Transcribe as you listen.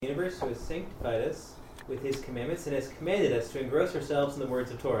universe, who has sanctified us with his commandments and has commanded us to engross ourselves in the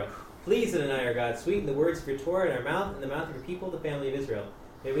words of Torah. Please, Adonai our God, sweeten the words of your Torah in our mouth and the mouth of your people, the family of Israel.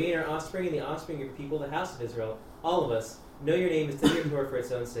 May we and our offspring and the offspring of your people, the house of Israel, all of us, know your name and study your Torah for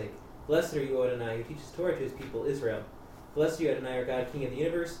its own sake. Blessed are you, O Adonai, who teaches Torah to his people, Israel. Blessed are you, Adonai our God, King of the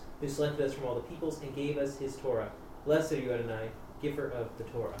universe, who selected us from all the peoples and gave us his Torah. Blessed are you, Adonai, giver of the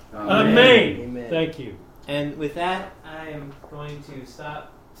Torah. Amen. Amen. Thank you. And with that, I am going to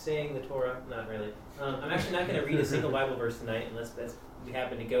stop saying the Torah. Not really. I'm actually not going to read a single Bible verse tonight unless we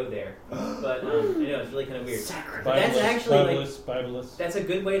happen to go there. But I know it's really kind of weird. But that's actually Bibleist. that's a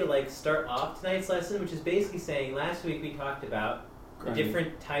good way to start off tonight's lesson, which is basically saying last week we talked about the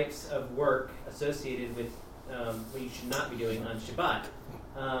different types of work associated with what you should not be doing on Shabbat.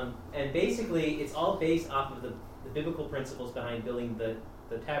 And basically, it's all based off of the biblical principles behind building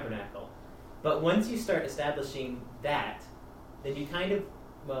the tabernacle. But once you start establishing that, then you kind of,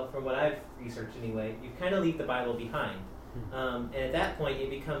 well, from what I've researched anyway, you kind of leave the Bible behind. And at that point,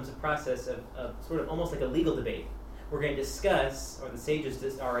 it becomes a process of sort of almost like a legal debate. We're going to discuss, or the sages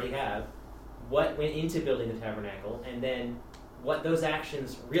just already have, what went into building the tabernacle, and then what those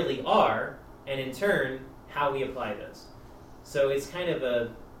actions really are, and in turn, how we apply those. So it's kind of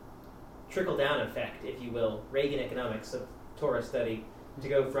a trickle-down effect, if you will, Reagan economics of Torah study, to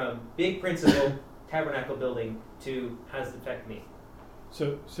go from big principle, tabernacle building, to how does it affect me?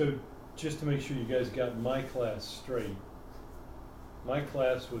 So just to make sure you guys got my class straight, my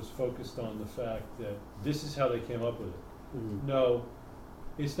class was focused on the fact that this is how they came up with it. Mm-hmm. No,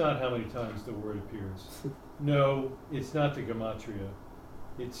 it's not how many times the word appears. No, it's not the gematria.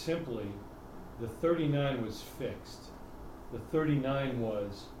 It's simply the 39 was fixed. The 39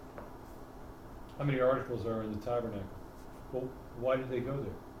 was how many articles are in the tabernacle. Well, why did they go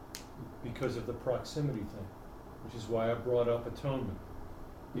there? Because of the proximity thing, which is why I brought up atonement.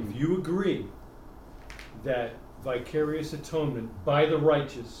 If you agree that vicarious atonement by the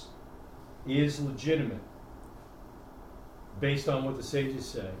righteous is legitimate, based on what the sages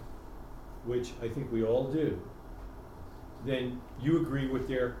say, which I think we all do, then you agree with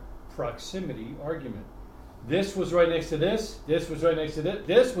their proximity argument. This was right next to this, this was right next to this,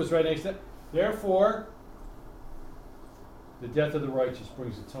 this was right next to that. Therefore, the death of the righteous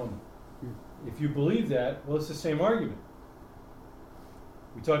brings atonement. If you believe that, well, it's the same argument.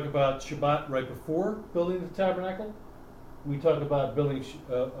 We talk about Shabbat right before building the tabernacle. We talk about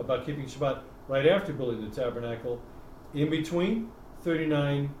about keeping Shabbat right after building the tabernacle. In between,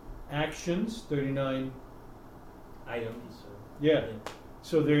 39 actions, 39 items. Yeah.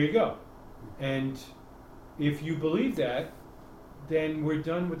 So there you go. And if you believe that, then we're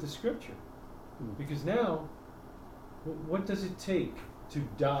done with the scripture. Because now, what does it take to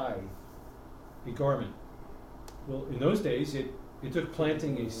dye a garment? Well, in those days, it took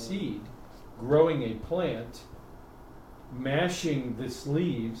planting a seed, growing a plant, mashing the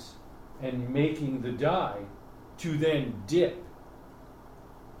sleeves, and making the dye to then dip.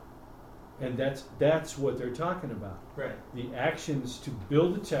 And that's what they're talking about. Right. The actions to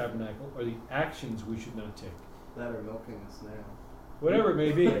build the tabernacle are the actions we should not take. That are milking us now. Whatever it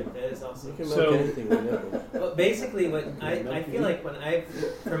may be. That is also. You can milk anything we know. Well, basically, what I feel like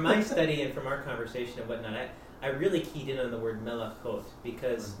from my study and from our conversation and whatnot, I really keyed in on the word melachot,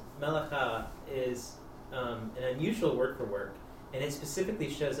 because melacha is an unusual word for work, and it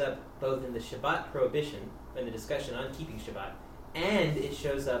specifically shows up both in the Shabbat prohibition, in the discussion on keeping Shabbat, and it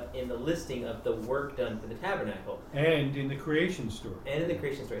shows up in the listing of the work done for the tabernacle. And in the creation story.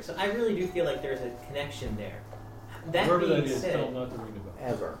 So I really do feel like there's a connection there. That Wherever being that is, said, tell them not to ring the bell.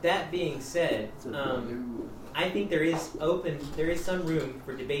 Ever. That being said, I think there is some room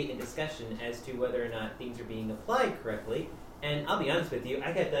for debate and discussion as to whether or not things are being applied correctly. And I'll be honest with you,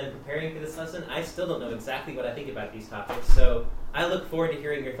 I got done preparing for this lesson. I still don't know exactly what I think about these topics, so I look forward to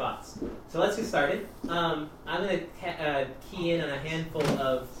hearing your thoughts. So let's get started. I'm going to key in on a handful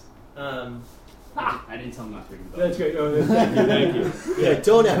of... I didn't tell him not to ring the bell. That's great. Oh, thank you. Yeah,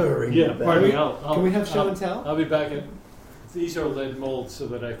 don't ever ring the bell. Pardon me. Can we have show and tell? I'll be back in. These are lead molds so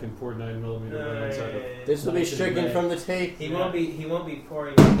that I can pour 9mm right inside of. This will be stricken from the tape. He won't be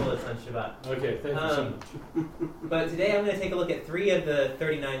pouring bullets on Shabbat. Okay, thank you so much. But today I'm going to take a look at 3 of the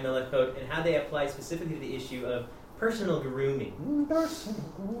 39 melachot and how they apply specifically to the issue of personal grooming. The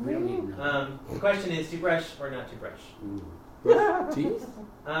question is, to brush or not to brush? Teeth?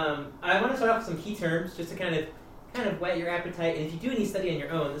 I want to start off with some key terms just to kind of whet your appetite. And if you do any study on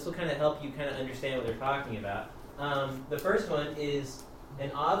your own, this will kind of help you kind of understand what they're talking about. The first one is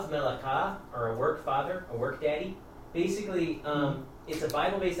an Av Melakah, or a work father, a work daddy. Basically, it's a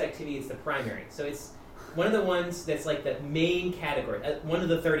Bible-based activity. It's the primary. So it's one of the ones that's like the main category, one of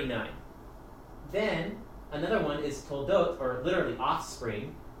the 39. Then another one is toldot, or literally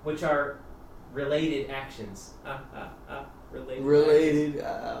offspring, which are related actions. Related.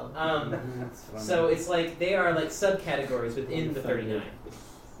 So it's like they are like subcategories within the 39.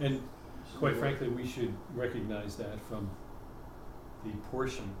 And quite frankly, we should recognize that from the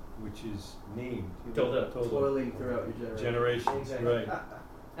portion which is named Toldot. Toiling throughout your Generations, Exactly. right.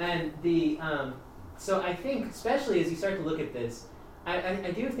 And the so I think, especially as you start to look at this,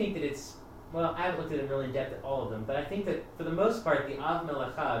 I do think that it's, well, I haven't looked at it really in depth at all of them, but I think that for the most part, the Av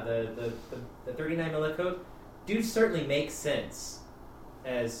Melacha, the 39 Melachot, do certainly make sense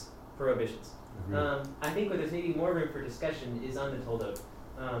as prohibitions. I think where there's maybe more room for discussion is on the Toldot.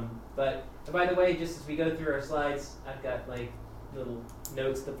 But by the way, just as we go through our slides, I've got like little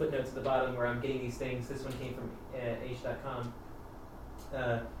notes, the footnotes at the bottom where I'm getting these things. This one came from H.com.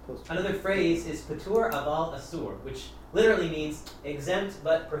 Another phrase is patur aval asur, which literally means exempt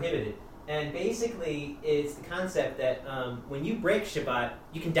but prohibited. And basically, it's the concept that when you break Shabbat,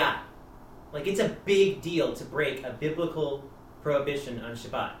 you can die. Like, it's a big deal to break a biblical prohibition on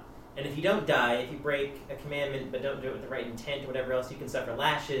Shabbat. And if you don't die, if you break a commandment but don't do it with the right intent or whatever else, you can suffer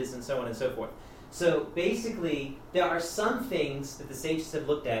lashes and so on and so forth. So basically, there are some things that the sages have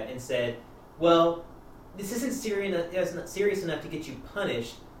looked at and said, well, this isn't serious enough to get you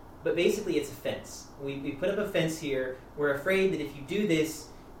punished, but basically it's a fence. We put up a fence here. We're afraid that if you do this,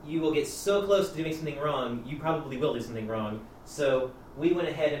 you will get so close to doing something wrong, you probably will do something wrong. So we went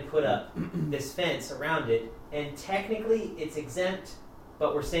ahead and put up this fence around it, and technically it's exempt,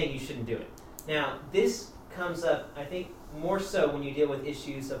 but we're saying you shouldn't do it. Now, this comes up, I think, more so when you deal with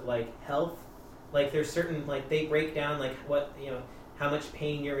issues of, like, health. Like, there's certain, like, they break down, like, what, you know, how much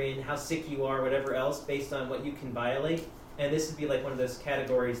pain you're in, how sick you are, whatever else, based on what you can violate. And this would be, like, one of those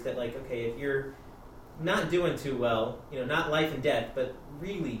categories that, like, okay, if you're not doing too well, you know, not life and death, but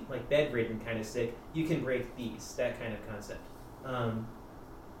really, like, bedridden kind of sick, you can break these, that kind of concept.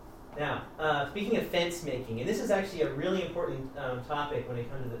 Now, speaking of fence making, and this is actually a really important topic when it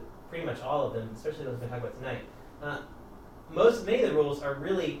comes to pretty much all of them, especially those we're going to talk about tonight. Many of the rules are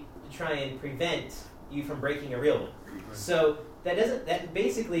really to try and prevent you from breaking a real one. Right. So that's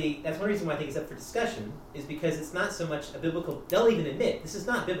one reason why I think it's up for discussion, is because it's not so much a biblical, they'll even admit, this is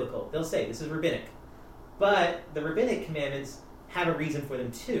not biblical. They'll say, this is rabbinic. But the rabbinic commandments have a reason for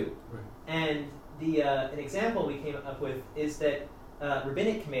them too. Right. And an example we came up with is that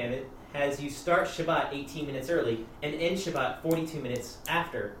rabbinic commandment has you start Shabbat 18 minutes early and end Shabbat 42 minutes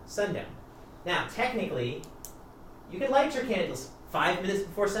after sundown. Now, technically, you can light your candles 5 minutes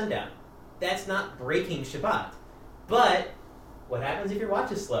before sundown. That's not breaking Shabbat. But what happens if your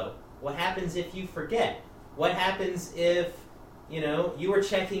watch is slow? What happens if you forget? What happens if, you know, you were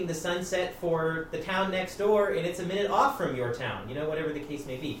checking the sunset for the town next door and it's a minute off from your town? You know, whatever the case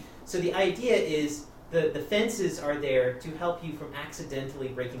may be. So the idea is the fences are there to help you from accidentally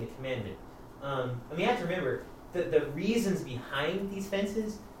breaking a commandment. I mean, you have to remember, the reasons behind these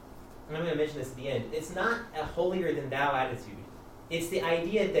fences, and I'm going to mention this at the end, it's not a holier-than-thou attitude. It's the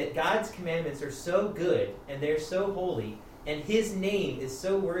idea that God's commandments are so good, and they're so holy, and His name is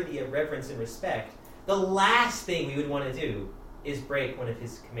so worthy of reverence and respect, the last thing we would want to do is break one of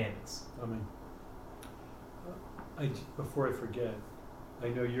His commandments. Before I forget, I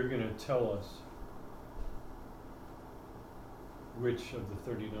know you're going to tell us which of the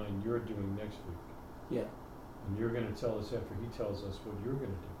 39 you're doing next week. Yeah. And you're going to tell us after he tells us what you're going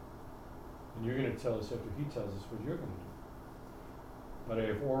to do. And you're going to tell us after he tells us what you're going to do. But I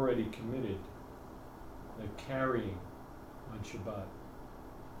have already committed that carrying on Shabbat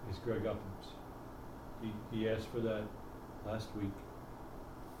is Greg Upham's. He asked for that last week.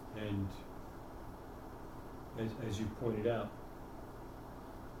 And as you pointed out,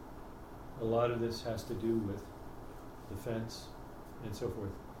 a lot of this has to do with the fence and so forth.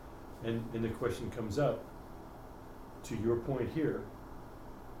 And the question comes up, to your point here,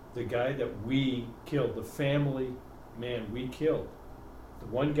 the guy that we killed, the family man we killed, the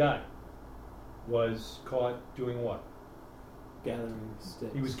one guy was caught doing what? Gathering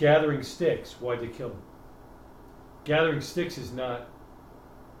sticks. He was gathering sticks. Why'd they kill him? Gathering sticks is not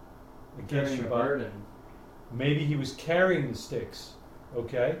against Shabbat. Maybe he was carrying the sticks,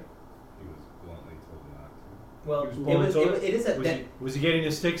 okay? He was bluntly told not to. Well, was he getting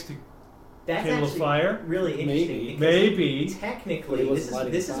the sticks to that's kindle a actually fire? Really interesting. Maybe. Technically,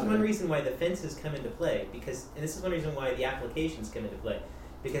 this is one reason why the fences come into play, and this is one reason why the applications come into play.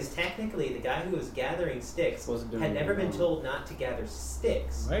 Because technically, the guy who was gathering sticks had never been told not to gather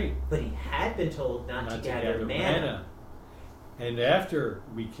sticks. Right. But he had been told not to gather manna. And after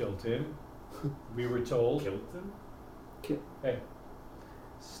we killed him, we were told, Killed them? hey,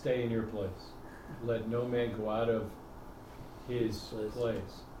 stay in your place. Let no man go out of his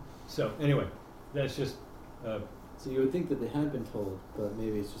place. So anyway, that's just So you would think that they had been told, but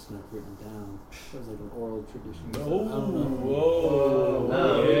maybe it's just not written down. It was like an oral tradition. I don't know. Whoa.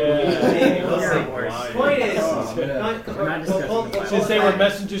 Maybe we'll see. Worse. Point is, We're not discussing Since they were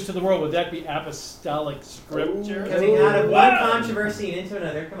messengers to the world, would that be apostolic scripture? coming out of one controversy and into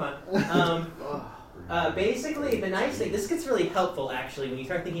another. Come on. Basically, the nice thing, this gets really helpful actually when you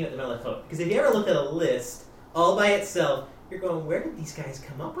start thinking about the Melachot. Because if you ever look at a list all by itself, you're going, where did these guys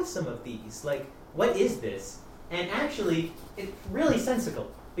come up with some of these? Like, what is this? And actually, it's really sensical.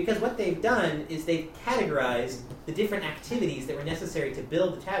 Because what they've done is they've categorized the different activities that were necessary to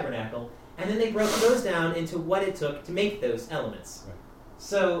build the tabernacle, and then they broke those down into what it took to make those elements. Right.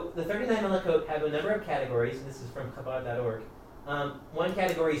 So the 39 Melachot have a number of categories, and this is from Chabad.org. One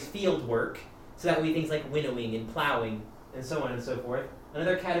category is field work, so that would be things like winnowing and plowing and so on and so forth.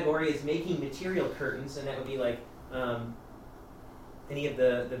 Another category is making material curtains, and that would be like any of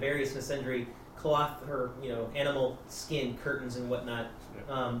the various and sundry cloth or animal skin curtains and whatnot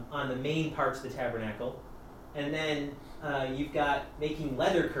on the main parts of the tabernacle. And then you've got making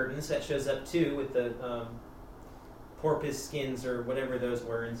leather curtains, that shows up too with the porpoise skins or whatever those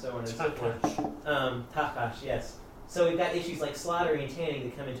were and so on and so forth. Tachash, yes. So we've got issues like slaughtering and tanning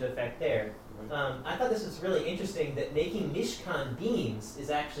that come into effect there. I thought this was really interesting that making Mishkan beams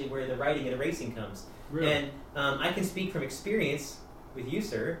is actually where the writing and erasing comes. Really? And I can speak from experience with you,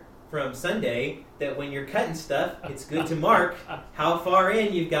 sir, from Sunday, that when you're cutting stuff, it's good to mark how far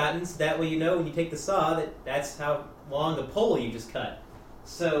in you've gotten, so that way you know when you take the saw that that's how long the pole you just cut.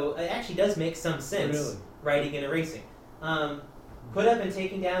 So it actually does make some sense, Really? writing and erasing. Put up and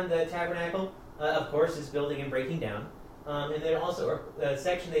taking down the tabernacle, of course, is building and breaking down. And then also a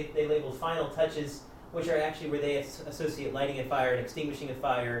section they labeled final touches, which are actually where they associate lighting a fire and extinguishing a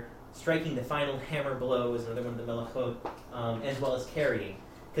fire, striking the final hammer blow is another one of the melachot, as well as carrying.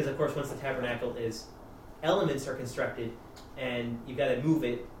 Because, of course, once the tabernacle is, elements are constructed, and you've got to move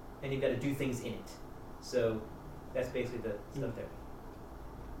it, and you've got to do things in it. So that's basically the stuff there.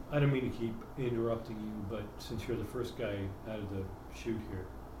 I don't mean to keep interrupting you, but since you're the first guy out of the chute here,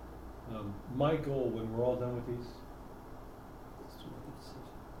 my goal when we're all done with these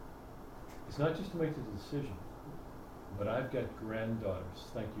is not just to make the decision, but I've got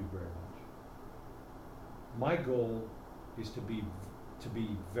granddaughters. Thank you very much. My goal is to be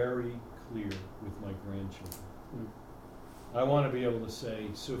very clear with my grandchildren. I want to be able to say,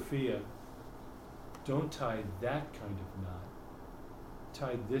 Sophia, don't tie that kind of knot.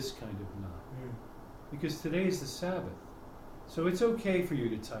 Tie this kind of knot. Because today is the Sabbath. So it's okay for you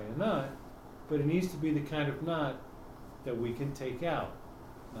to tie a knot, but it needs to be the kind of knot that we can take out,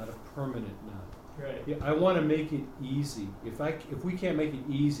 not a permanent knot. Right. Yeah, I want to make it easy. If we can't make it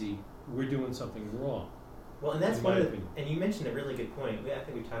easy, we're doing something wrong. Well, and that's in one my of the, opinion. and you mentioned a really good point. I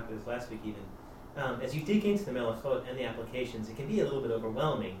think we talked about this last week even. As you dig into the melachot and the applications, it can be a little bit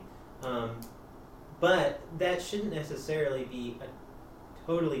overwhelming. But that shouldn't necessarily be a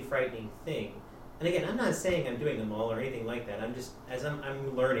totally frightening thing. And again, I'm not saying I'm doing them all or anything like that. I'm just,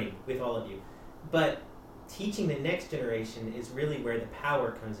 I'm learning with all of you. But teaching the next generation is really where the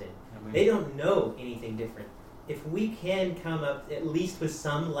power comes in. They don't know anything different. If we can come up at least with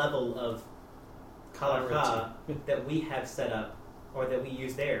some level of halakha that we have set up, or that we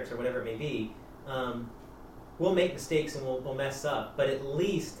use theirs, or whatever it may be, we'll make mistakes and we'll mess up. But at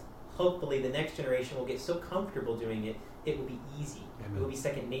least, hopefully, the next generation will get so comfortable doing it, it will be easy. Amen. It will be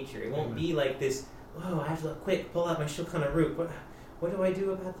second nature. It won't Amen. be like this, oh, I have to quick pull out my Shulchan Aruch. What do I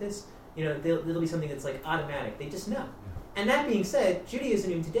do about this? It'll be something that's like automatic. They just know. And that being said,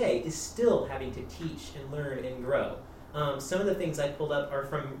 Judaism even today is still having to teach and learn and grow. Some of the things I pulled up are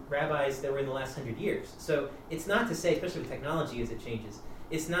from rabbis that were in the last 100 years. So it's not to say, especially with technology as it changes,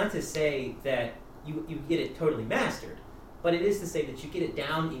 it's not to say that you get it totally mastered, but it is to say that you get it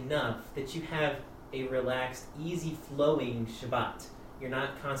down enough that you have a relaxed, easy-flowing Shabbat. You're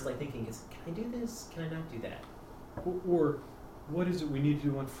not constantly thinking, can I do this? Can I not do that? Or what is it we need to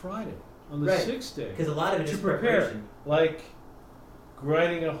do on Friday, on the Right. 6th day? Because a lot of it to is prepare, preparation. like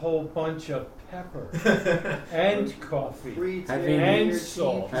grinding a whole bunch of pepper and coffee and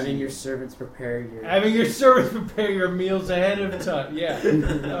salt. Having your servants prepare your... Having your servants prepare your meals ahead of time. Yeah.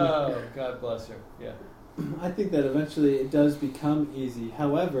 Oh, God bless her. Yeah. I think that eventually it does become easy.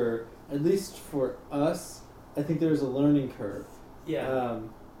 However, at least for us, I think there's a learning curve. Yeah.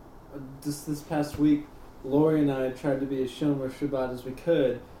 Just this past week, Lori and I tried to be as shomer Shabbat as we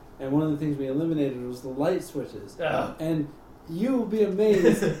could, and one of the things we eliminated was the light switches. Oh. And you will be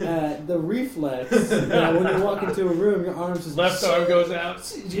amazed at the reflex that when you walk into a room, your arms just left arm goes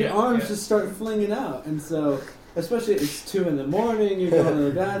out. Your arms just start flinging out, and so especially it's 2 a.m, you're going to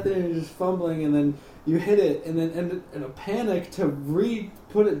the bathroom, you're just fumbling, and then you hit it, and then in a panic to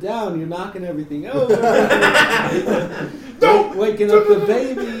put it down, you're knocking everything over, waking up the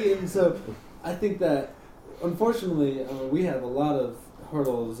baby, and so I think that unfortunately we have a lot of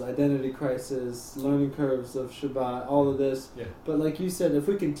hurdles, identity crisis, learning curves of Shabbat, all of this. Yeah. But like you said, if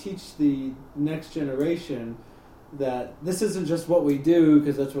we can teach the next generation that this isn't just what we do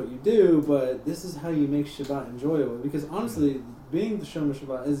because that's what you do, but this is how you make Shabbat enjoyable. Because honestly, being the Shomer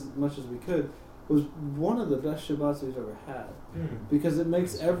Shabbat as much as we could was one of the best Shabbats we've ever had. Because it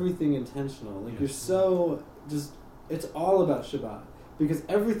makes everything intentional. Like you're so just, it's all about Shabbat. Because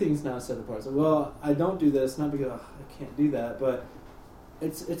everything's now set apart. So, well, I don't do this, not because I can't do that, but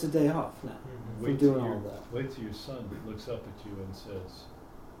it's a day off now from doing all of that. Wait till your son looks up at you and says,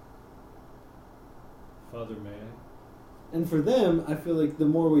 Father, may I? And for them, I feel like the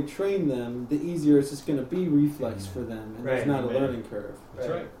more we train them, the easier it's just going to be reflex for them, and there's not a learning curve. That's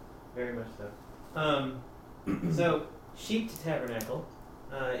right. Very much so. So, sheep to tabernacle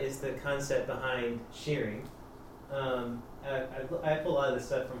is the concept behind shearing. I pull a lot of this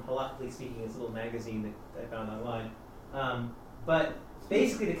stuff from Halakhically Speaking, this little magazine that I found online. But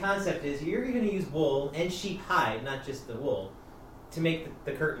basically the concept is you're going to use wool and sheep hide, not just the wool, to make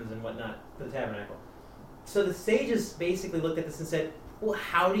the curtains and whatnot for the tabernacle. So the sages basically looked at this and said, well,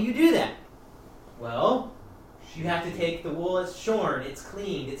 how do you do that? Well, you have to take the wool, it's shorn, it's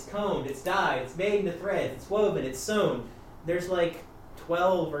cleaned, it's combed, it's dyed, it's made into threads, it's woven, it's sewn. There's like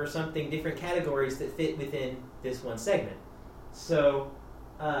 12 or something different categories that fit within this one segment. So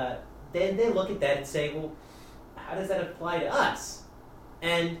then they look at that and say, well, how does that apply to us?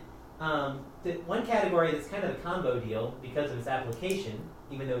 And the one category that's kind of a combo deal because of its application,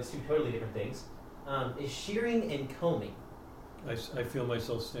 even though it's two totally different things, is shearing and combing. I feel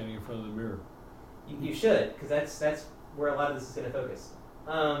myself standing in front of the mirror. You should, because that's where a lot of this is going to focus.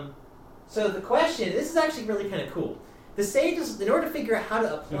 So the question, this is actually really kind of cool. The sages, in order to figure out how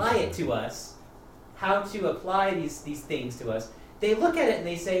to apply it to us, how to apply these things to us, they look at it and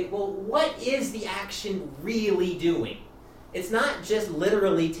they say, well, what is the action really doing? It's not just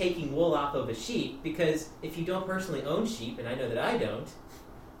literally taking wool off of a sheep, because if you don't personally own sheep, and I know that I don't,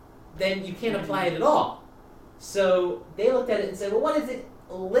 then you can't apply it at all. So they looked at it and said, well, what is it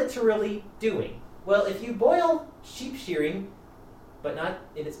literally doing? Well, if you boil sheep shearing, but not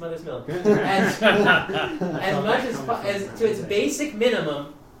in its mother's milk, as much as to its basic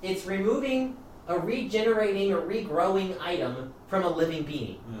minimum, it's removing a regenerating or regrowing item from a living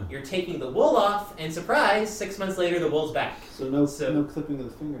being. You're taking the wool off, and surprise, 6 months later, the wool's back. So no clipping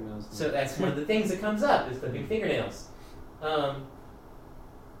of the fingernails. So that's one of the things that comes up, is clipping fingernails. And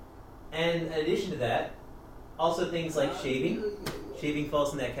in addition to that, also things like shaving. Shaving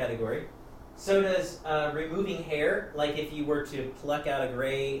falls in that category. So does removing hair, like if you were to pluck out a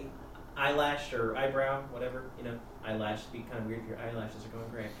gray eyelash or eyebrow, whatever, eyelash would be kind of weird if your eyelashes are going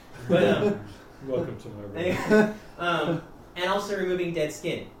gray. But welcome to my room. And also removing dead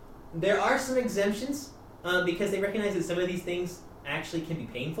skin. There are some exemptions because they recognize that some of these things actually can be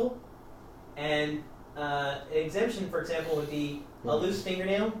painful. And an exemption, for example, would be a loose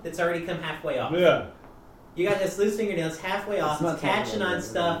fingernail that's already come halfway off. Yeah. You got this loose fingernail, it's halfway off, it's catching on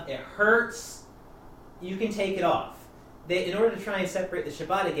stuff, it hurts, you can take it off. In order to try and separate the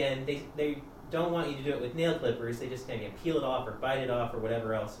Shabbat again, they don't want you to do it with nail clippers, they just kind of peel it off or bite it off or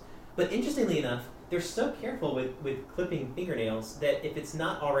whatever else. But interestingly enough, they're so careful with clipping fingernails that if it's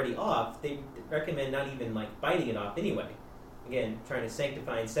not already off, they recommend not even biting it off anyway. Again, trying to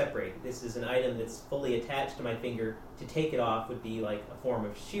sanctify and separate. This is an item that's fully attached to my finger. To take it off would be like a form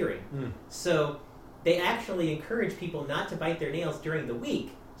of shearing. So they actually encourage people not to bite their nails during the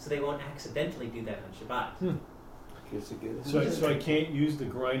week so they won't accidentally do that on Shabbat. So I can't use the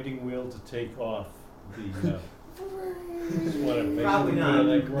grinding wheel to take off the... Probably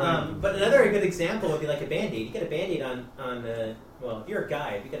not. But another good example would be like a Band-Aid. You get a Band-Aid on well, if you're a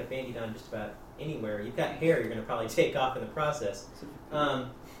guy, if you got a Band-Aid on just about anywhere, you've got hair you're going to probably take off in the process. But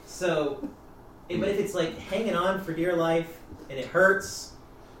if it's like hanging on for dear life and it hurts,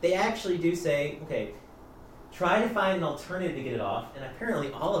 they actually do say, okay, try to find an alternative to get it off, and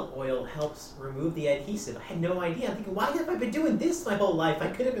apparently olive oil helps remove the adhesive. I had no idea. I'm thinking, why have I been doing this my whole life? I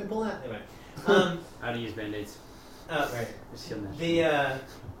could have been pulling out. Anyway. How to use Band-Aids. Right.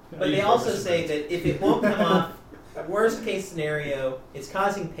 But they also say that if it won't come off, worst case scenario, it's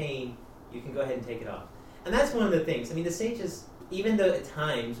causing pain, you can go ahead and take it off. And that's one of the things. I mean, the sages, even though at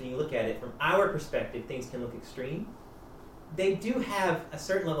times when you look at it from our perspective, things can look extreme, they do have a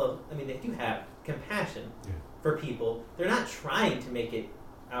certain level of, they do have compassion for people. They're not trying to make it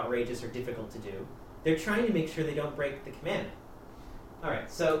outrageous or difficult to do. They're trying to make sure they don't break the commandment. All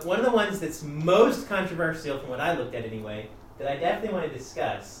right, so one of the ones that's most controversial from what I looked at anyway, that I definitely want to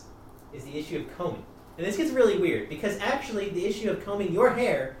discuss is the issue of combing. And this gets really weird, because actually the issue of combing your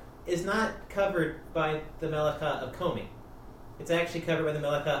hair is not covered by the melachah of combing. It's actually covered by the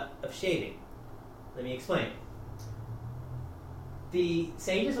melachah of shaving. Let me explain. The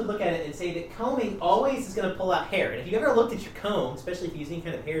sages would look at it and say that combing always is going to pull out hair. And if you've ever looked at your comb, especially if you use any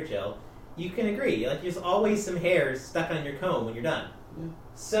kind of hair gel, you can agree. Like, there's always some hairs stuck on your comb when you're done. Yeah.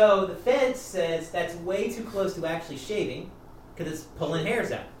 So the fence says that's way too close to actually shaving because it's pulling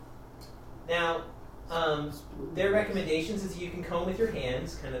hairs out. Now, their recommendations is you can comb with your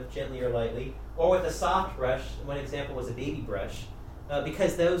hands, kind of gently or lightly, or with a soft brush. One example was a baby brush,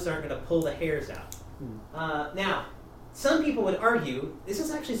 because those aren't going to pull the hairs out. Now, some people would argue this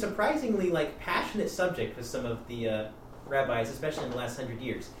is actually surprisingly passionate subject for some of the rabbis, especially in the last 100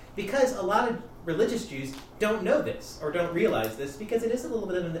 years, because a lot of religious Jews don't know this or don't realize this because it is a little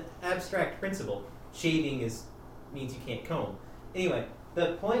bit of an abstract principle. Shaving means you can't comb. Anyway,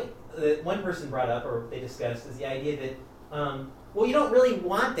 the point that one person brought up, or they discussed, is the idea that, you don't really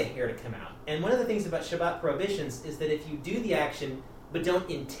want the hair to come out. And one of the things about Shabbat prohibitions is that if you do the action but don't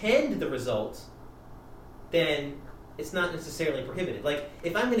intend the result, then it's not necessarily prohibited. Like,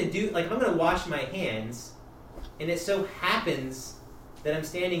 if I'm going to wash my hands, and it so happens that I'm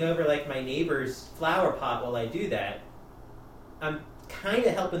standing over my neighbor's flower pot while I do that, I'm kind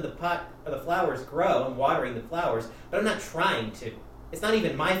of helping the pot or the flowers grow. I'm watering the flowers, but I'm not trying to. It's not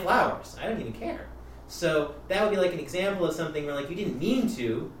even my flowers. I don't even care. So that would be an example of something where you didn't mean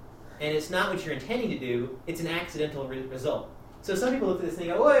to, and it's not what you're intending to do. It's an accidental result. So some people look at this and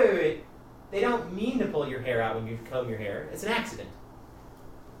they go, wait. They don't mean to pull your hair out when you comb your hair. It's an accident.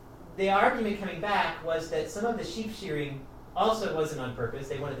 The argument coming back was that some of the sheep shearing also wasn't on purpose.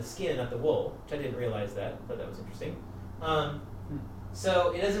 They wanted the skin, not the wool, which I didn't realize that, but that was interesting.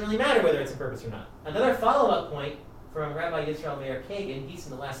 So it doesn't really matter whether it's on purpose or not. Another follow-up point from Rabbi Yisrael Meir Kagan, he's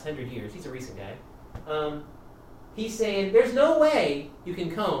in the last 100 years, he's a recent guy, he's saying there's no way you can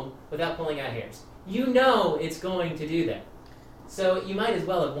comb without pulling out hairs. You know it's going to do that. So you might as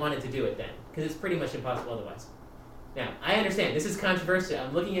well have wanted to do it then, because it's pretty much impossible otherwise. Now, I understand, this is controversial.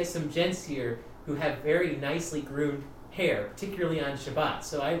 I'm looking at some gents here who have very nicely groomed hair, particularly on Shabbat.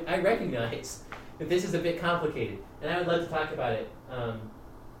 So I recognize that this is a bit complicated, and I would love to talk about it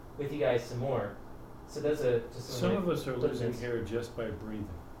with you guys some more. So those are just some of us are losing hair just by breathing.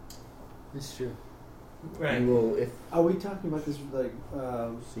 It's true. Right. Are we talking about this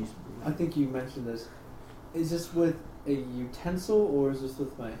I think you mentioned this. Is this with a utensil, or is this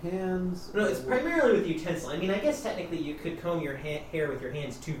with my hands? No, it's primarily with utensil. I guess technically you could comb your hair with your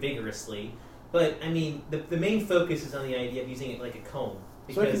hands too vigorously, but the main focus is on the idea of using it like a comb.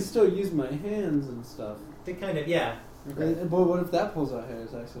 So I can still use my hands and stuff. To kind of, yeah. Okay. But what if that pulls out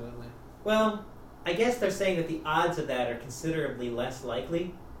hairs accidentally? Well, I guess they're saying that the odds of that are considerably less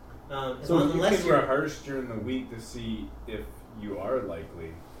likely. So unless you rehearse during the week to see if you are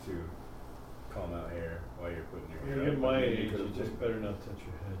likely to comb out hair while you're putting your hair You're up. my age, you just better not touch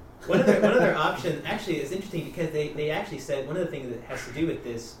your head. One other option, actually, is interesting because they actually said one of the things that has to do with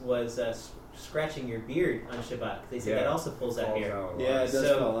this was scratching your beard on Shabbat. They said that also pulls out hair. Yeah, it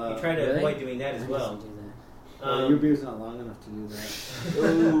does fall out. You try to avoid doing that as well. Your beard's not long enough to do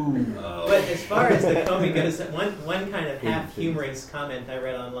that. But as far as the combing goes, one kind of half humorous comment I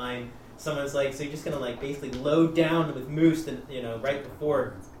read online, someone's like, so you're just gonna basically load down with mousse, right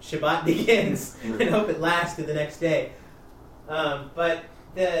before Shabbat begins, and hope it lasts to the next day.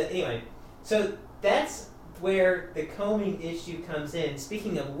 Anyway, so that's where the combing issue comes in.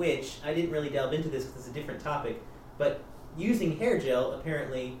 Speaking of which, I didn't really delve into this because it's a different topic, but using hair gel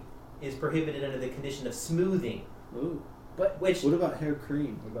apparently is prohibited under the condition of smoothing. Ooh. What about hair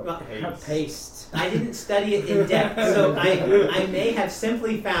cream? What about Paste. I didn't study it in depth, so I may have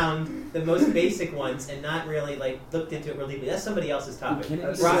simply found the most basic ones and not really looked into it really deeply. That's somebody else's topic. Can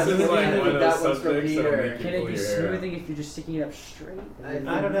it be Rocky, Can it be smoothing if you're just sticking it up straight? I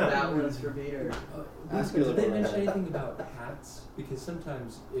don't know. That one's for Peter. Did they mention anything about hats? Because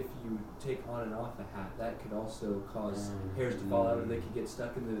sometimes if you take on and off a hat, that could also cause hairs to fall out, or they could get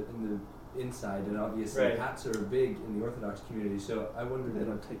stuck in the inside. And obviously, hats are big in the Orthodox community. So I wondered They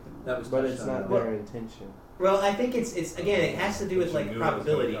don't take them. that was. But touched it's on not at their all. intention. Well, I think it's again, it has to do with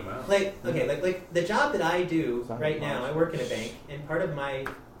probability. Like the job that I do right now, I work in a bank, and part of my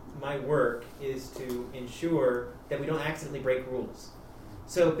work is to ensure that we don't accidentally break rules.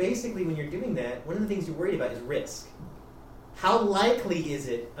 So basically, when you're doing that, one of the things you're worried about is risk. how likely is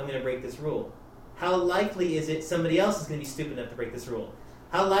it I'm going to break this rule? How likely is it somebody else is going to be stupid enough to break this rule?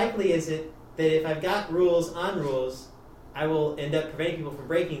 How likely is it that if I've got rules on rules, I will end up preventing people from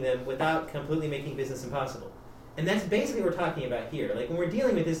breaking them without completely making business impossible? And that's basically what we're talking about here. Like when we're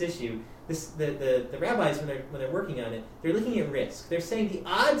dealing with this issue, the rabbis, when they're working on it, they're looking at risk. They're saying the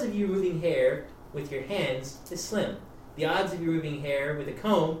odds of you removing hair with your hands is slim. The odds of you removing hair with a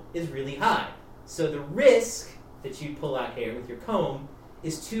comb is really high. So the risk that you pull out hair with your comb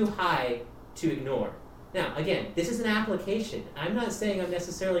is too high to ignore. Now, again, this is an application. I'm not saying I'm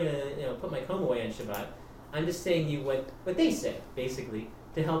necessarily going to put my comb away on Shabbat. I'm just saying you what they say, basically,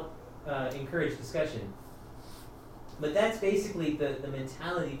 to help encourage discussion. But that's basically the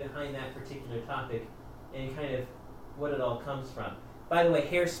mentality behind that particular topic and kind of what it all comes from. By the way,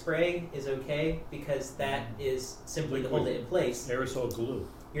 hairspray is okay because that is simply to hold it in place. Aerosol glue.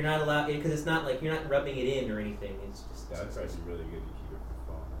 You're not allowed, because it's not like you're not rubbing it in or anything. It's just... Yeah, that's actually really good to keep it from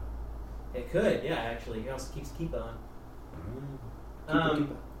falling out. It could, yeah, actually. It also keeps keep on. Keep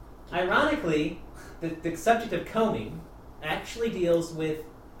it. Ironically, the subject of combing actually deals with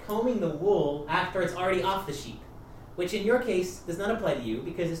combing the wool after it's already off the sheep, which in your case does not apply to you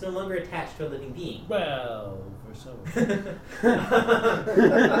because it's no longer attached to a living being. Well, for some.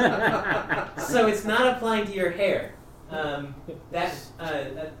 So it's not applying to your hair. The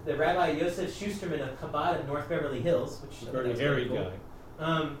Rabbi Yosef Schusterman of Chabad in North Beverly Hills, which very hairy cool.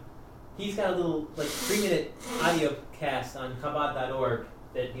 guy. He's got a little 3-minute audio cast on Chabad.org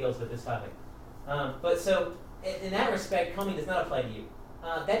that deals with this topic. But so in that respect, combing does not apply to you.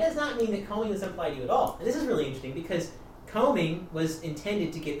 That does not mean that combing doesn't apply to you at all. And this is really interesting because combing was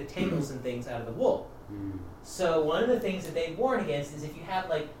intended to get the tangles and things out of the wool. So one of the things that they warn against is if you have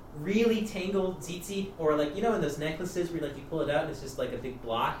really tangled tzitzit, or in those necklaces where you pull it out and it's just like a big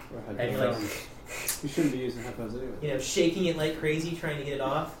block, and you're you shouldn't be using headphones anyway. Shaking it like crazy trying to get it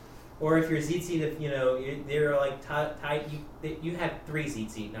off. Or if your tzitzit, they're tight, you have 3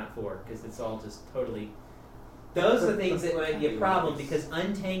 tzitzit, not 4, because it's all just totally. Those are the things that might be a problem because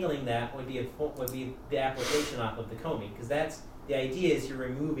untangling that would be the application off of the combing, because that's the idea is you're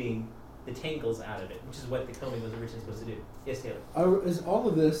removing the tangles out of it, which is what the combing was originally supposed to do. Yes, Taylor? Is all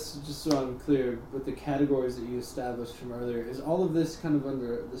of this, just so I'm clear, with the categories that you established from earlier, is all of this kind of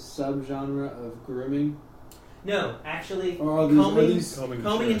under the subgenre of grooming? No, actually,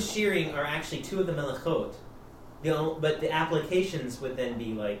 combing and shearing are actually 2 of the melachot. But the applications would then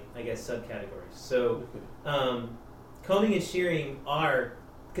be subcategories. So, combing and shearing are,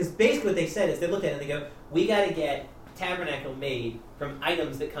 because basically what they said is they looked at it and they go, we got to get tabernacle made from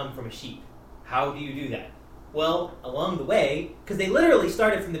items that come from a sheep. How do you do that? Well, along the way, because they literally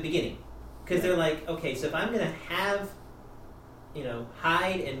started from the beginning. Because they're like, okay, so if I'm going to have,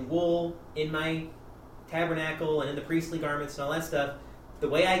 hide and wool in my tabernacle and in the priestly garments and all that stuff, the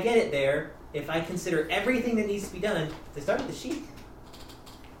way I get it there, if I consider everything that needs to be done, they start with the sheep.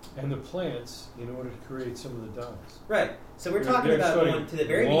 And the plants in order to create some of the dyes. Right. So we're talking about going to the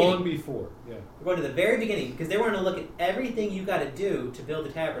very beginning. Long before, yeah. We're going to the very beginning because they want to look at everything you got to do to build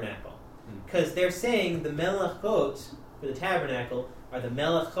the tabernacle. Because they're saying the melachot for the tabernacle are the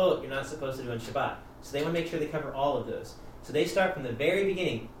melachot you're not supposed to do on Shabbat. So they want to make sure they cover all of those. So they start from the very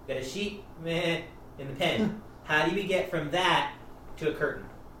beginning. Got a sheep, in the pen. How do we get from that to a curtain?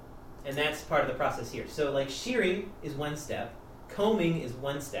 And that's part of the process here. So shearing is one step. Combing is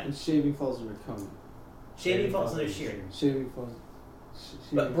one step. And shaving falls under combing. Shaving falls under shearing. Shaving falls.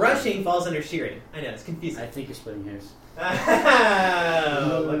 But brushing falls under shearing. I know, it's confusing. I think you're splitting hairs.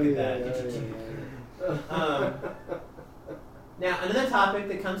 Oh, look at that. Now, another topic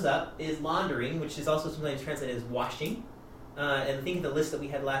that comes up is laundering, which is also sometimes translated as washing. And I think the list that we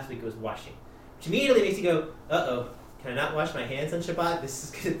had last week was washing. Which immediately makes you go, uh-oh, can I not wash my hands on Shabbat? This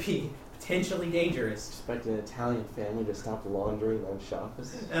is going to be potentially dangerous. Expect an Italian family to stop laundering on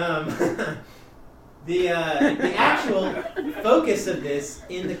Shabbos? The actual focus of this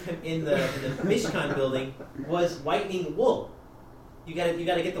in the Mishkan building was whitening wool. You got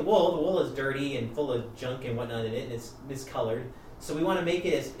to get the wool. The wool is dirty and full of junk and whatnot in it, and it's miscolored. So we want to make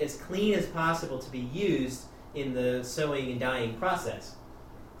it as clean as possible to be used in the sewing and dyeing process.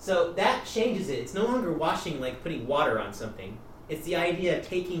 So that changes it. It's no longer washing like putting water on something. It's the idea of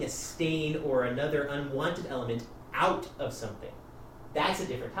taking a stain or another unwanted element out of something. That's a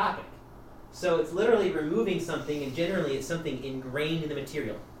different topic. So it's literally removing something, and generally it's something ingrained in the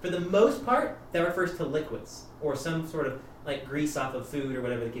material. For the most part, that refers to liquids or some sort of grease off of food or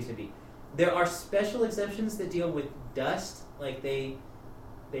whatever the case may be. There are special exemptions that deal with dust. They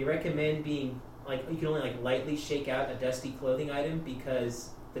recommend being you can only lightly shake out a dusty clothing item because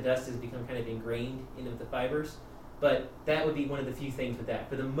the dust has become kind of ingrained into the fibers. But that would be one of the few things with that.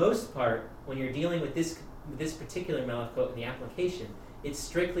 For the most part, when you're dealing with this particular malachot in the application, it's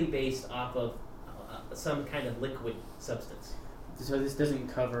strictly based off of some kind of liquid substance. So this doesn't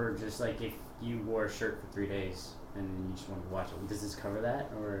cover just like if you wore a shirt for 3 days and you just wanted to wash it. Does this cover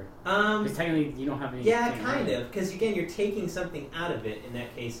that, or because technically you don't have any? Yeah, kind of. Because again, you're taking something out of it. In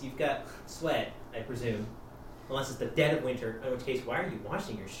that case, you've got sweat, I presume, unless it's the dead of winter. In which case, why are you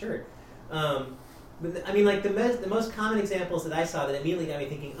washing your shirt? But I mean, like the most common examples that I saw that immediately got me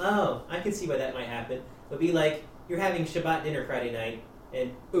thinking, oh, I could see why that might happen. Would be like you're having Shabbat dinner Friday night,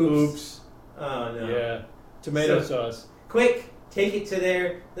 and oops. Oh no. Yeah. Tomato sauce. Quick. Take it to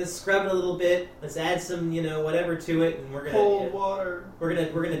there. Let's scrub it a little bit. Let's add some, whatever to it, and we're gonna cold water. We're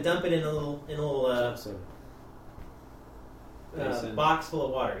gonna dump it in a little box full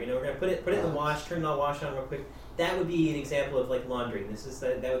of water. We're gonna put it in the wash. Turn the wash on real quick. That would be an example of like laundering.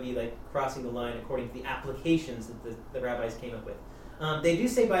 That would be like crossing the line according to the applications that the rabbis came up with. They do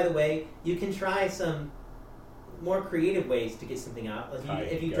say, by the way, you can try some more creative ways to get something out. Like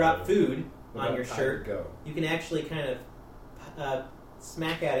if you drop food on your shirt, you can actually kind of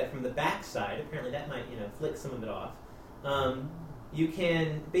smack at it from the back side. Apparently that might, flick some of it off. You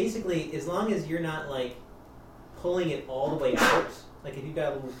can basically, as long as you're not like pulling it all the way out, like if you've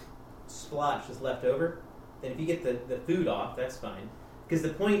got a little splotch that's left over, then if you get the food off, that's fine. Because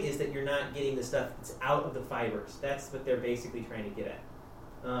the point is that you're not getting the stuff that's out of the fibers. That's what they're basically trying to get at.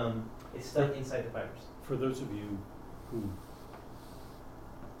 It's stuck inside the fibers. For those of you who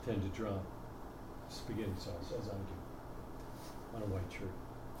tend to drop spaghetti sauce, as I do, on a white shirt.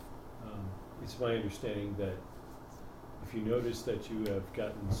 It's my understanding that if you notice that you have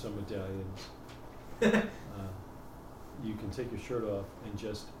gotten some medallions, you can take your shirt off and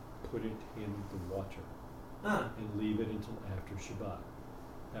just put it in the washer and leave it until after Shabbat.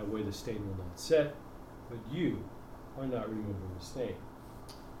 That way the stain will not set, but you are not removing the stain.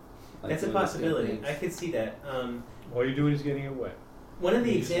 That's a possibility. I could see that. All you're doing is getting it wet. One of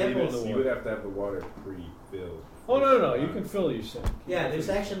the examples... You would have to have the water pre-filled. Oh, no, you can fill your sink. Yeah, there's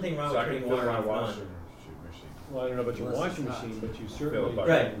actually nothing wrong with turning water off on. Well, I don't know about your washing machine, but you certainly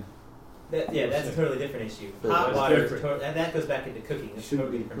right. That's a totally different issue. Hot water, and that goes back into cooking. It's a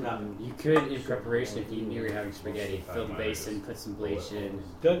totally different topic. You could, in preparation, if you knew you were having spaghetti, fill the basin, put some bleach in.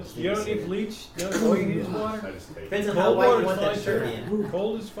 You don't need bleach? All you need is water? Depends on how white you want that shirt in.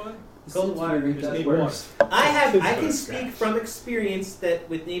 Cold is fine. Cold water just need water. I can speak from experience that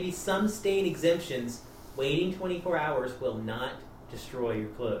with maybe some stain exemptions, waiting 24 hours will not destroy your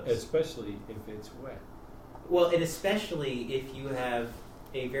clothes. Especially if it's wet. Well, and especially if you have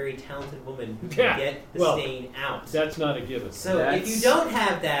a very talented woman who can get the stain out. That's not a given. So if you don't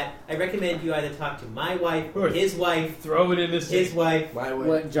have that, I recommend you either talk to my wife, or his wife, throw it in the sink. His wife,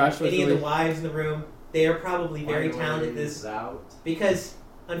 what Josh was any of the wives in the room. They are probably very talented at this. Because,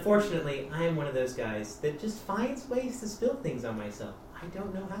 unfortunately, I am one of those guys that just finds ways to spill things on myself. I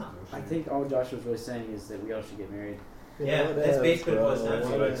don't know how. I think all Josh was really saying is that we all should get married. Yeah, that's basically what it was. That's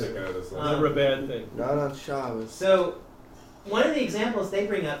what I took out of this list. Never a bad thing. Not on Shabbos. So, one of the examples they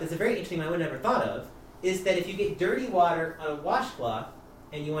bring up that's a very interesting one I would never thought of is that if you get dirty water on a washcloth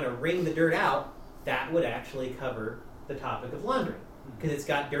and you want to wring the dirt out, that would actually cover the topic of laundry because it's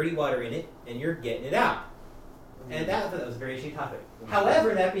got dirty water in it and you're getting it out. And I thought that was a very interesting topic.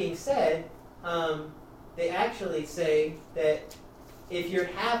 However, that being said, they actually say that if you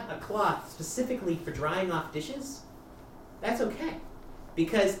have a cloth specifically for drying off dishes, that's okay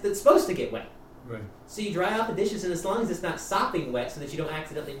because it's supposed to get wet. Right. So you dry off the dishes, and as long as it's not sopping wet so that you don't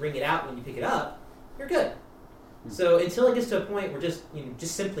accidentally wring it out when you pick it up, you're good. Mm-hmm. So until it gets to a point where just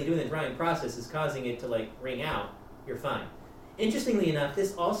simply doing the drying process is causing it to wring out, you're fine. Interestingly enough,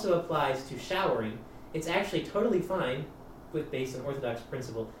 this also applies to showering. It's actually totally fine, based on Orthodox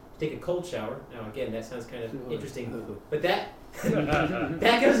principle, to take a cold shower. Now again, that sounds kind of interesting, but that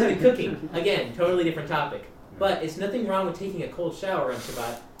goes into cooking. Again, totally different topic. But it's nothing wrong with taking a cold shower on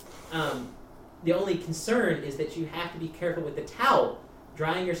Shabbat. The only concern is that you have to be careful with the towel,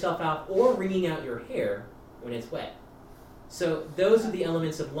 drying yourself out or wringing out your hair when it's wet. So those are the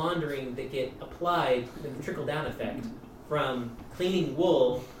elements of laundering that get applied, the trickle-down effect, from cleaning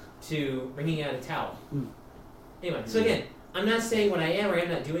wool to wringing out a towel. Anyway, so again, I'm not saying what I am or am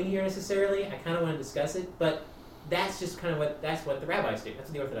not doing here necessarily. I kind of want to discuss it, but that's just kind of what the rabbis do. That's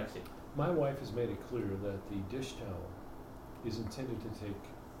what the Orthodox do. My wife has made it clear that the dish towel is intended to take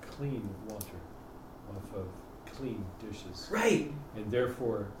clean water off of clean dishes. Right. And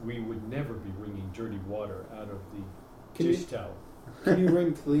therefore, we would never be wringing dirty water out of the dish towel. Can you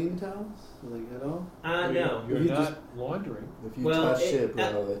bring clean towels? Like at all? No. You're not laundering. If you touch it,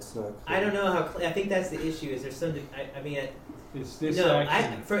 bro, it's not clean. I don't know how. I think that's the issue. Is there some? I mean, it's this no.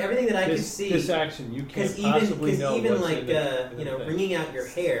 action. For everything that I could see, this action you can't possibly know. Because even what's like in the wringing out your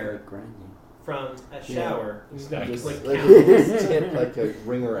hair from a shower would count. Just get like a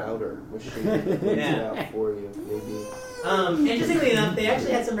wringer outer machine that brings it out for you, maybe. Interestingly enough, they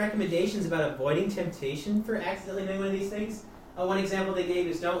actually had some recommendations about avoiding temptation for accidentally doing one of these things. One example they gave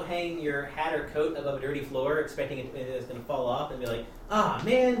is don't hang your hat or coat above a dirty floor expecting it's going to fall off and be like,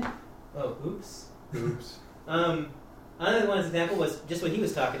 man. Oh, oops. Oops. Another one's example was just what he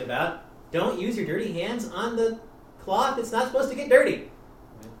was talking about. Don't use your dirty hands on the cloth. It's not supposed to get dirty.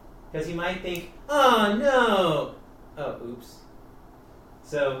 Because you might think, oh, no. Oh, oops.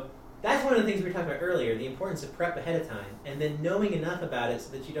 So that's one of the things we were talking about earlier, the importance of prep ahead of time, and then knowing enough about it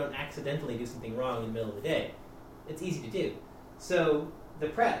so that you don't accidentally do something wrong in the middle of the day. It's easy to do. So the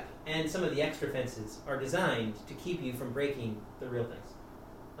prep and some of the extra fences are designed to keep you from breaking the real things.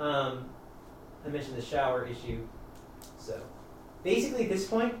 I mentioned the shower issue. So basically at this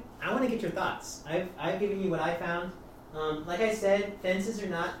point, I want to get your thoughts. I've given you what I found. Like I said, fences are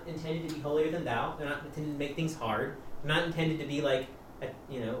not intended to be holier than thou. They're not intended to make things hard. They're not intended to be like a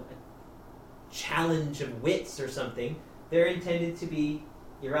challenge of wits or something. They're intended to be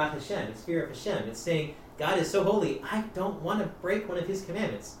Yirat Hashem. It's fear of Hashem. It's saying, God is so holy, I don't want to break one of his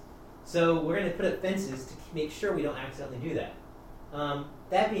commandments. So we're going to put up fences to make sure we don't accidentally do that.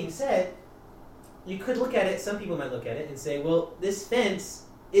 That being said, you could look at it, some people might look at it and say, well, this fence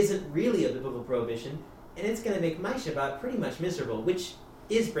isn't really a biblical prohibition, and it's going to make my Shabbat pretty much miserable, which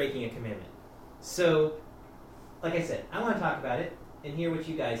is breaking a commandment. So, like I said, I want to talk about it and hear what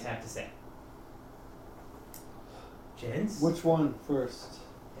you guys have to say. Gents? Which one first?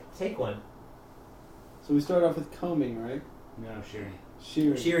 Take one. So we start off with combing, right? No, shearing.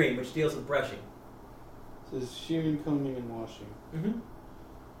 Shearing, which deals with brushing. So it's shearing, combing, and washing. Mm-hmm.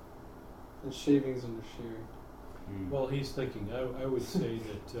 And shaving's under shearing. Well, he's thinking. I would say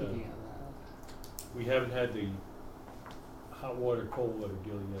that we haven't had the hot water, cold water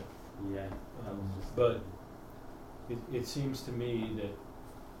deal yet. Yeah. But it seems to me that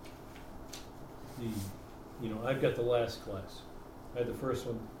I've got the last class. I had the first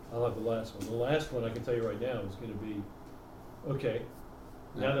one. I'll have the last one. The last one, I can tell you right now, is going to be, okay,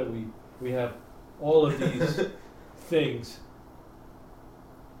 now that we have all of these things,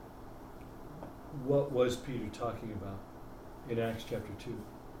 what was Peter talking about in Acts chapter 2?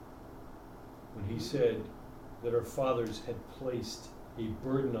 When he said that our fathers had placed a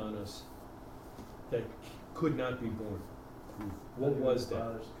burden on us that could not be borne. What was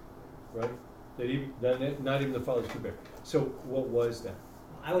that? Right? That not even the fathers could bear. So what was that?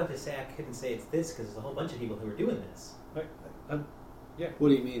 I want to say I couldn't say it's this because there's a whole bunch of people who are doing this. Yeah. What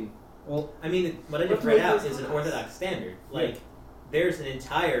do you mean? Well, I mean, what I just read out is an Orthodox standard. There's an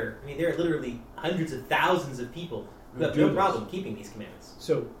entire. I mean, there are literally hundreds of thousands of people who have no problem keeping these commandments.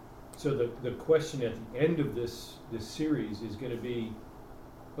 So the question at the end of this series is going to be,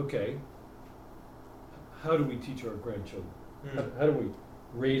 okay, how do we teach our grandchildren? How do we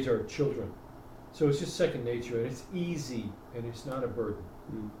raise our children? So it's just second nature, and it's easy, and it's not a burden.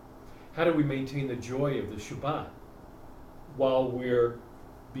 How do we maintain the joy of the Shabbat while we're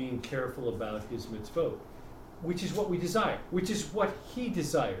being careful about his mitzvot, which is what we desire, which is what he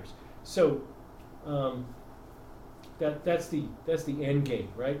desires. So that's the end game,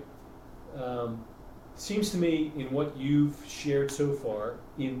 right? Seems to me in what you've shared so far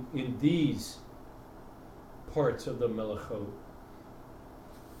in these parts of the Melachot,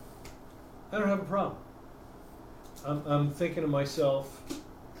 I don't have a problem. I'm thinking to myself,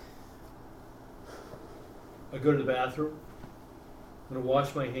 I go to the bathroom, I'm going to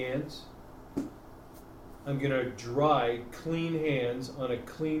wash my hands, I'm going to dry clean hands on a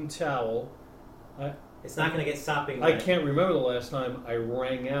clean towel. It's not going to get sopping wet. I can't remember the last time I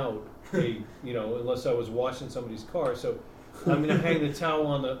wrang out unless I was washing somebody's car. So I'm going to hang the towel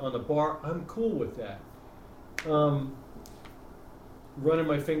on the bar. I'm cool with that. Running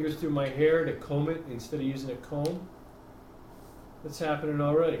my fingers through my hair to comb it instead of using a comb. That's happening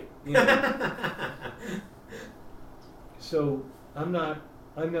already. So I'm not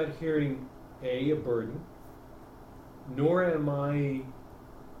hearing a burden, nor am I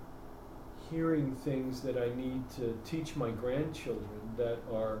hearing things that I need to teach my grandchildren that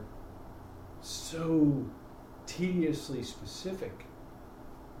are so tediously specific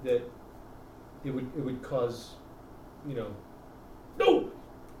that it would cause, no,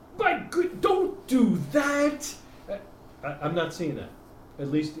 my good, don't do that. I'm not seeing that,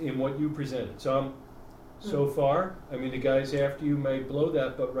 at least in what you presented. So So far, I mean, the guys after you may blow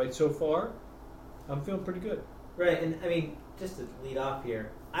that, but right so far, I'm feeling pretty good. Right, and I mean, just to lead off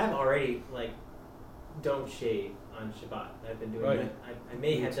here, I've already, don't shave on Shabbat. I've been doing that. I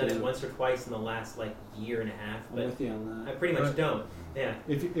may have done it once or twice in the last, year and a half, but I'm with you on that. I pretty much don't. Yeah.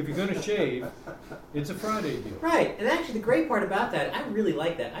 If you're going to shave, it's a Friday deal. Right, and actually the great part about that, I really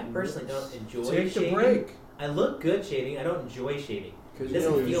like that. I personally don't enjoy shaving. Take the break. I look good shaving. I don't enjoy shaving. Because it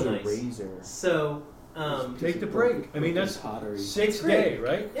doesn't feel nice. Razor. So, take the break. I mean, that's pottery. Sixth day,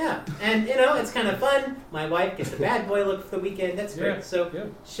 right? Yeah, and it's kind of fun. My wife gets a bad boy look for the weekend. That's great. Yeah. So yeah.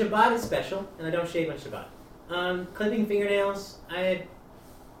 Shabbat is special, and I don't shave on Shabbat. Clipping fingernails, I had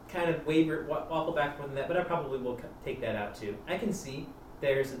kind of waffle back from that, but I probably will take that out too. I can see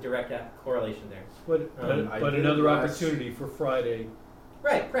there's a direct correlation there. But another opportunity for Friday.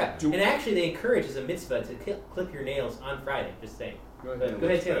 Right, prep. And actually, they encourage as a mitzvah to clip your nails on Friday. Just saying. Right. But go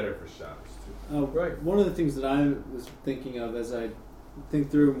ahead, Taylor. Better for shops too. Oh, right. One of the things that I was thinking of as I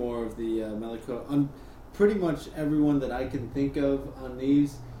think through more of the Meliko, on pretty much everyone that I can think of on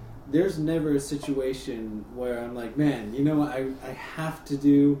these, there's never a situation where I'm like, man, you know what I have to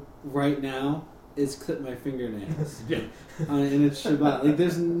do right now is clip my fingernails. Yeah. And it's Shabbat.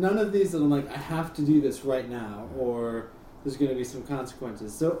 There's none of these that I'm like, I have to do this right now, or there's going to be some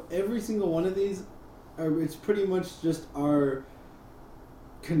consequences. So every single one of these, it's pretty much just our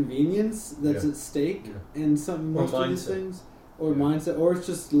convenience that's at stake in most of these things, or mindset, or it's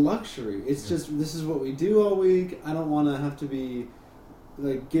just luxury. It's just, this is what we do all week. I don't want to have to be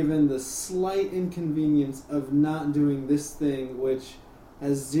given the slight inconvenience of not doing this thing, which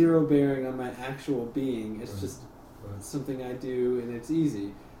has zero bearing on my actual being. It's just something I do, and it's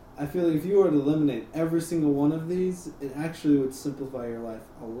easy. I feel like if you were to eliminate every single one of these, it actually would simplify your life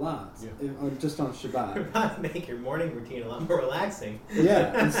a lot, just on Shabbat. It would probably make your morning routine a lot more relaxing.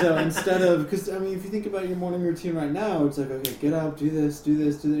 Yeah, and so instead of, because I mean, if you think about your morning routine right now, it's like, okay, get up, do this,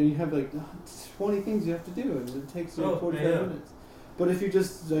 and you have 20 things you have to do, and it takes you 45 minutes. But if you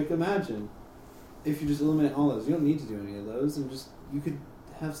just imagine, if you just eliminate all those, you don't need to do any of those, and you could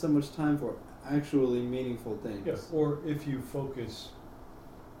have so much time for actually meaningful things. Yes, or if you focus,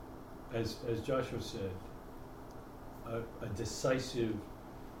 as Joshua said, a decisive,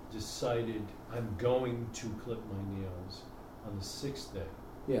 decided, I'm going to clip my nails on the 6th day.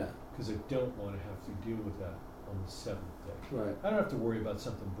 Yeah. Because I don't want to have to deal with that on the 7th day. Right. I don't have to worry about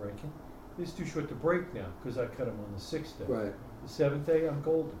something breaking. It's too short to break now because I cut them on the 6th day. Right. The 7th day, I'm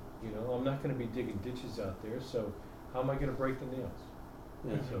golden. I'm not going to be digging ditches out there, so how am I going to break the nails?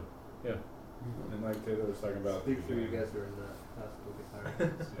 Yeah. So, yeah. And like Taylor was talking about, Speak for you guys who are in the hospital.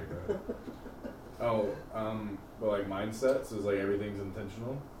 But mindsets is everything's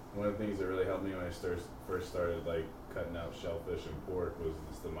intentional. One of the things that really helped me when I first started cutting out shellfish and pork was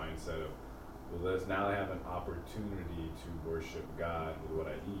just the mindset of, now I have an opportunity to worship God with what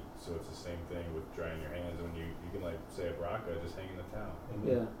I eat. So it's the same thing with drying your hands. When you can say a bracha, just hang in the towel.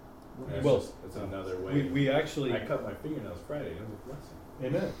 Yeah. It's another way. We actually, I cut my fingernails Friday. It was a blessing.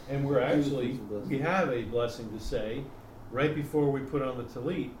 Amen. And we have a blessing to say right before we put on the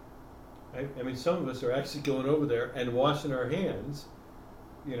talit. I mean, some of us are actually going over there and washing our hands,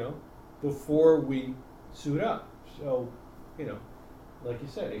 before we suit up. So, like you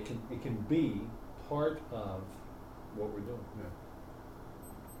said, it can be part of what we're doing.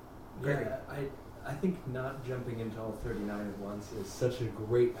 Yeah, I think not jumping into all 39 at once is such a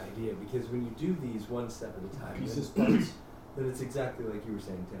great idea, because when you do these one step at a time, then it's exactly like you were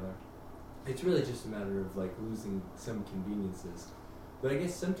saying, Taylor. It's really just a matter of losing some conveniences. But I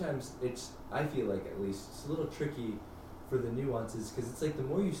guess sometimes I feel like at least, it's a little tricky for the nuances, because it's the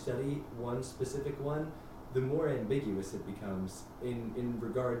more you study one specific one, the more ambiguous it becomes in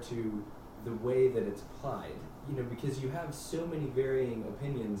regard to the way that it's applied. Because you have so many varying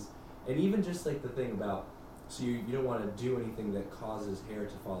opinions, and even just the thing about, so you don't want to do anything that causes hair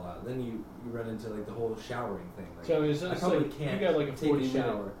to fall out. Then you run into the whole showering thing. So it's I probably can't you got a take a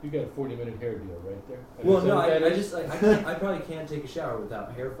shower. You got a 40-minute hair deal right there. Well, no, I can't, I probably can't take a shower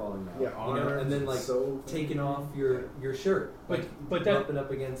without hair falling out. Yeah, and then taking off your shirt, but that rubbing up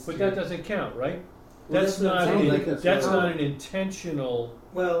against. But that doesn't count, right? Well, that's not an intentional.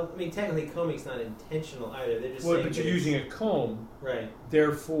 Well, I mean, technically, combing's not intentional either. They're just saying. But you're using a comb, right?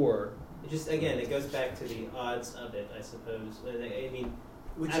 Therefore, it goes back to the odds of it, I suppose. I mean,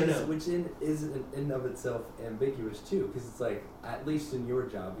 which is in of itself ambiguous too, because it's at least in your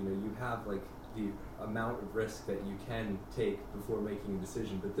job, you have the amount of risk that you can take before making a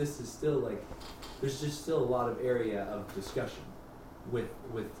decision. But this is still there's just still a lot of area of discussion with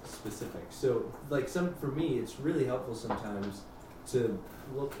specifics. So for me, it's really helpful sometimes to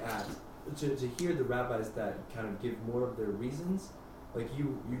look at to hear the rabbis that kind of give more of their reasons, like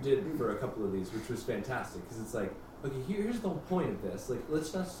you did for a couple of these, which was fantastic, because it's like, okay, here's the whole point of this. Like,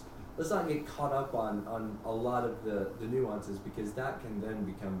 let's not get caught up on a lot of the nuances, because that can then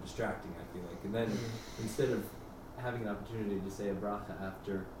become distracting, I feel like. And then instead of having an opportunity to say a bracha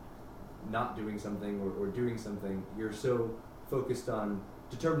after not doing something or doing something, you're so focused on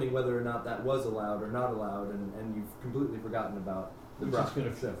determining whether or not that was allowed or not allowed, and you've completely forgotten about the bracha. Which is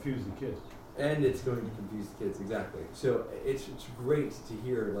going to confuse the kids. And it's going to confuse the kids, exactly. So it's great to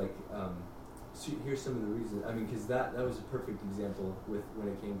hear, like, hear some of the reasons. I mean, because that was a perfect example with when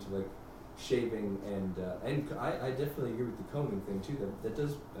it came to, like, shaving and I definitely agree with the combing thing too.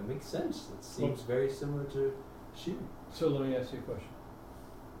 That makes sense. It seems very similar to shaving. So let me ask you a question.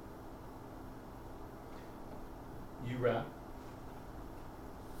 You rap?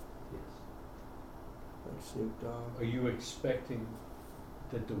 Yes. Like Snoop Dogg. Are you expecting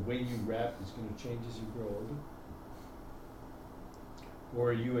that the way you rap is going to change as you grow older? Or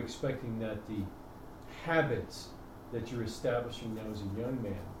are you expecting that the habits that you're establishing now as a young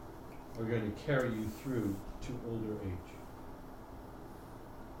man are going to carry you through to older age?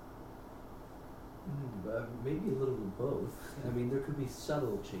 Maybe a little of both. I mean, there could be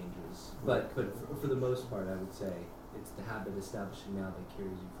subtle changes, but for the most part, I would say it's the habit establishing now that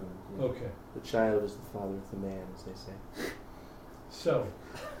carries you from. Yeah. Okay. The child is the father of the man, as they say. So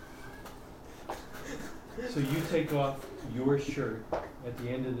you take off your shirt at the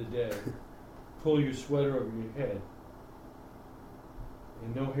end of the day, pull your sweater over your head,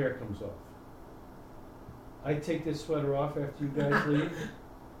 and no hair comes off. I take this sweater off after you guys leave.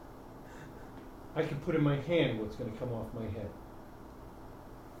 I can put in my hand what's going to come off my head.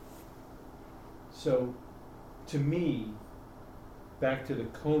 So, to me, back to the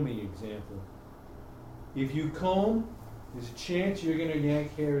combing example, if you comb, there's a chance you're going to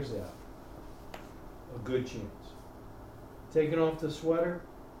yank hairs out. A good chance. Taking off the sweater,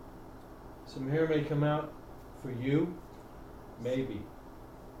 some hair may come out. For you, maybe.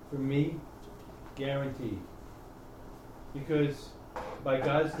 For me, guaranteed. Because by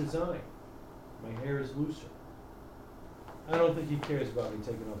God's design, my hair is looser. I don't think he cares about me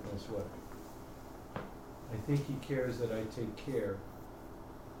taking off my sweater. I think he cares that I take care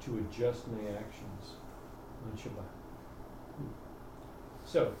to adjust my actions on Shabbat.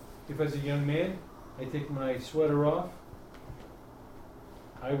 So, if as a young man, I take my sweater off,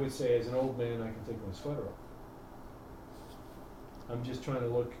 I would say as an old man, I can take my sweater off. I'm just trying to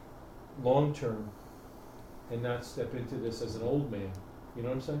look long term and not step into this as an old man. You know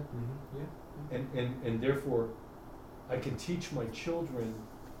what I'm saying? Mm-hmm. Yeah. And therefore, I can teach my children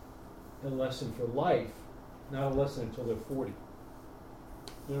a lesson for life, not a lesson until they're 40.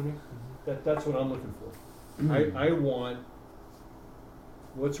 You know what I mean? Mm-hmm. That's what I'm looking for. Mm-hmm. I want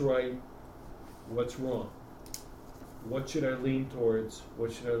what's right, what's wrong. What should I lean towards?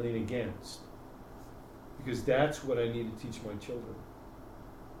 What should I lean against? Because that's what I need to teach my children.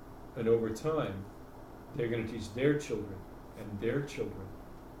 And over time, they're going to teach their children and their children.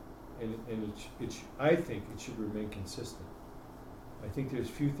 And I think it should remain consistent. I think there's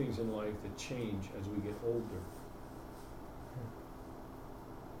few things in life that change as we get older.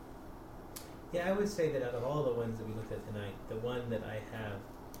 Yeah, I would say that out of all the ones that we looked at tonight, the one that I have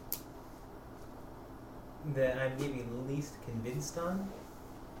that I'm maybe least convinced on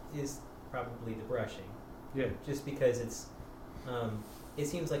is probably the brushing. Yeah. Just because it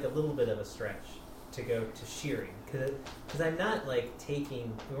seems like a little bit of a stretch to go to shearing, because I'm not like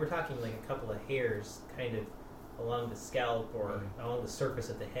taking. We're talking like a couple of hairs, kind of along the scalp or along the surface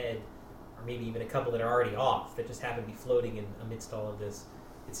of the head, or maybe even a couple that are already off that just happen to be floating in amidst all of this.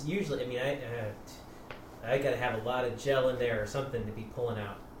 It's usually, I mean, I got to have a lot of gel in there or something to be pulling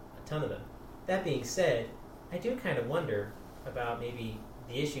out a ton of them. That being said, I do kind of wonder about maybe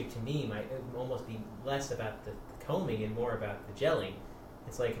the issue to me might almost be less about the combing and more about the gelling.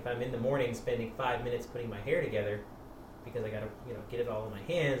 It's like if I'm in the morning spending 5 minutes putting my hair together because I got to get it all in my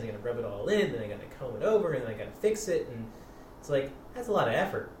hands, I got to rub it all in, then I got to comb it over, and then I got to fix it, and it's like that's a lot of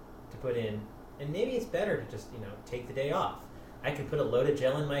effort to put in. And maybe it's better to just take the day off. I can put a load of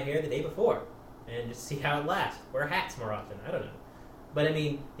gel in my hair the day before and just see how it lasts. Wear hats more often. I don't know. But I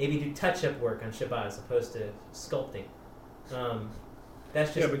mean, maybe do touch-up work on Shabbat as opposed to sculpting.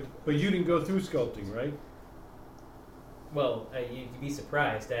 That's just... Yeah, but you didn't go through sculpting, right? Well, you'd be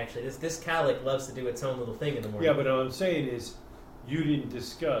surprised, actually. This cowlick loves to do its own little thing in the morning. Yeah, but what I'm saying is you didn't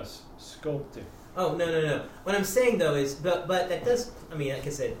discuss sculpting. Oh, no. What I'm saying, though, is... But that does... I mean, like I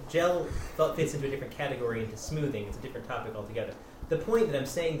said, gel fits into a different category into smoothing. It's a different topic altogether. The point that I'm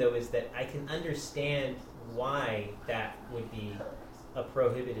saying, though, is that I can understand why that would be a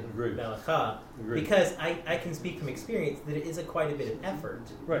prohibited malacha, because I can speak from experience that it is quite a bit of effort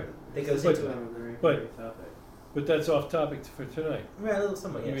that goes into it. But that's off topic for tonight. Right, a little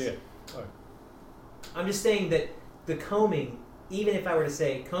somewhat, yes. Yeah. All right. I'm just saying that the combing, even if I were to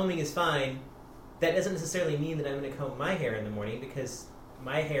say combing is fine, that doesn't necessarily mean that I'm going to comb my hair in the morning, because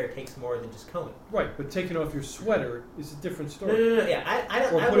my hair takes more than just combing. Right, but taking off your sweater is a different story. No, yeah. I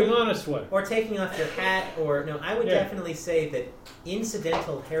don't, or putting on a sweater. Or taking off your hat, I would definitely say that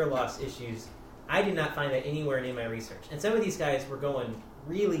incidental hair loss issues, I did not find that anywhere in my research. And some of these guys were going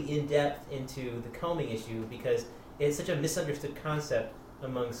really in-depth into the combing issue because it's such a misunderstood concept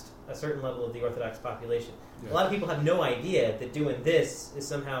amongst a certain level of the Orthodox population. Yeah. A lot of people have no idea that doing this is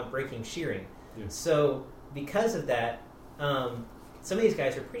somehow breaking shearing. Yeah. So because of that, some of these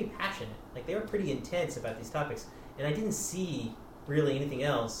guys are pretty passionate. Like, they were pretty intense about these topics. And I didn't see really anything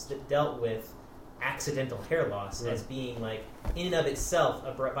else that dealt with accidental hair loss as being, like, in and of itself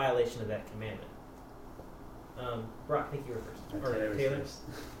a violation of that commandment. Brock, I think you were first. Or Taylor?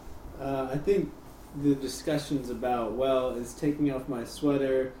 I think the discussions about, is taking off my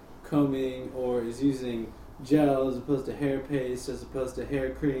sweater, combing, or is using gel as opposed to hair paste, as opposed to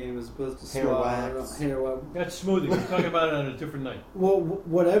hair cream, as opposed to hair wax. That's smoothing. We're talking about it on a different night. Well,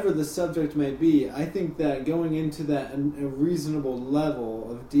 whatever the subject may be, I think that going into that a reasonable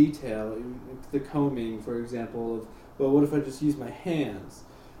level of detail, the combing, for example, what if I just use my hands?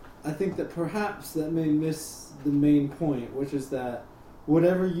 I think that perhaps that may miss the main point, which is that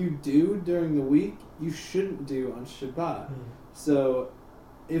whatever you do during the week, you shouldn't do on Shabbat. So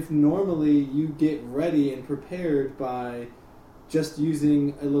if normally you get ready and prepared by just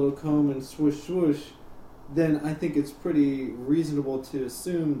using a little comb and swoosh swoosh, then I think it's pretty reasonable to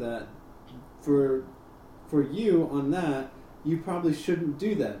assume that for you on that, you probably shouldn't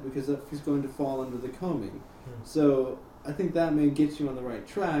do that because that is going to fall under the combing. So I think that may get you on the right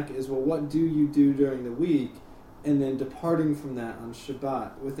track is, what do you do during the week, and then departing from that on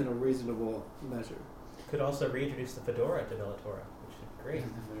Shabbat within a reasonable measure. Could also reintroduce the fedora to Bellatora, which is great.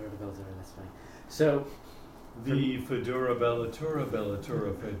 The fedora to Bellatora, that's funny. So, the fedora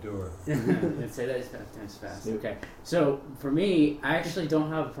Bellatora fedora. Let's say that times fast. Okay. So for me, I actually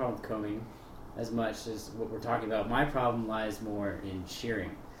don't have a problem with combing as much as what we're talking about. My problem lies more in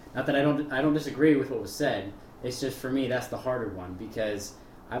shearing. Not that I don't disagree with what was said. It's just, for me, that's the harder one, because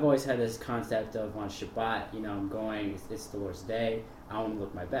I've always had this concept of on Shabbat, I'm going, it's the Lord's Day, I want to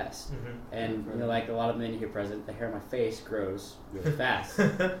look my best. And, like a lot of men here present, the hair on my face grows really fast.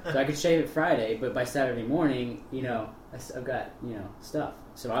 So I could shave it Friday, but by Saturday morning, I've got, stuff.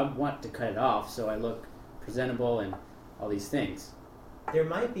 So I want to cut it off so I look presentable and all these things. There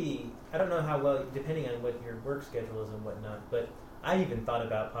might be, I don't know how well, depending on what your work schedule is and whatnot, but I even thought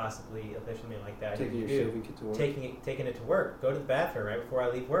about possibly something like that. Taking your shaving kit to work. Taking it to work. Go to the bathroom right before I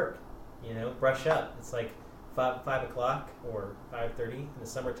leave work. Brush up. It's like 5 o'clock or 5:30 in the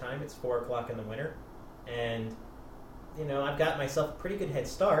summertime. It's 4 o'clock in the winter, and I've got myself a pretty good head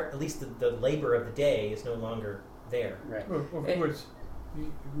start. At least the labor of the day is no longer there. Right. Well, of course,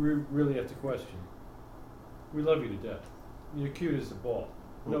 you really have to question. We love you to death. You're cute as a ball.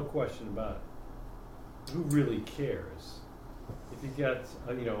 No question about it. Who really cares? If you got,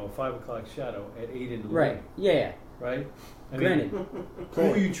 a 5 o'clock shadow at 8 in the morning. Right. Yeah. Right? Granted. Who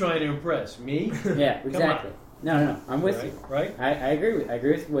are you trying to impress? Me? Yeah, exactly. No, I'm with you. Right? I agree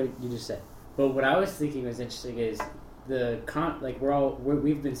with what you just said. But what I was thinking was interesting is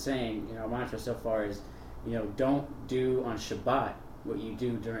we've been saying, our mantra so far is, don't do on Shabbat what you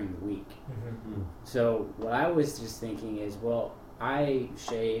do during the week. So what I was just thinking is, I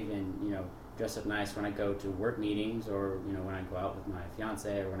shave and, dress up nice when I go to work meetings, or when I go out with my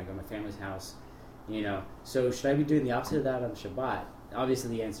fiance, or when I go to my family's house, So should I be doing the opposite of that on Shabbat?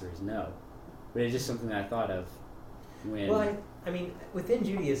 Obviously, the answer is no, but it's just something that I thought of when. Well, I mean, within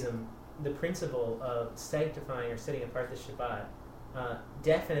Judaism, the principle of sanctifying or setting apart the Shabbat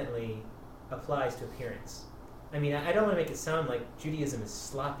definitely applies to appearance. I mean, I don't want to make it sound like Judaism is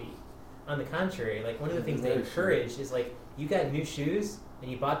sloppy. On the contrary, like, one of the things they encourage is, like, you got new shoes and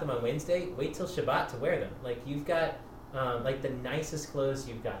you bought them on Wednesday, wait till Shabbat to wear them. Like, you've got the nicest clothes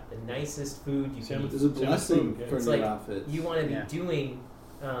you've got, the nicest food you can eat. There's a blessing for it's new like outfits. You want to be doing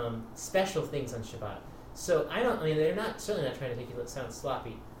special things on Shabbat. So they're certainly not trying to make you sound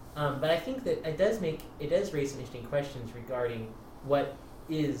sloppy. But I think that it does raise some interesting questions regarding what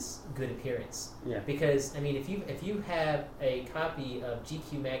is good appearance. Yeah. Because if you have a copy of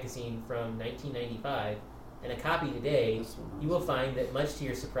GQ magazine from 1995 and a copy today, you will find that, much to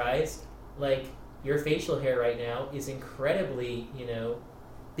your surprise, like, your facial hair right now is incredibly,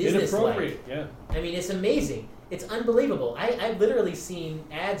 business-like. Inappropriate, yeah. I mean, it's amazing. it's unbelievable. I've literally seen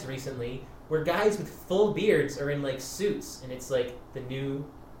ads recently where guys with full beards are in like suits, and it's like the new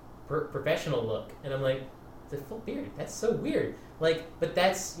professional look, and I'm like, the full beard, that's so weird. Like, but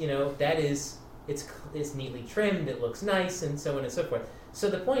that's, that is, it's neatly trimmed, it looks nice, and so on and so forth. So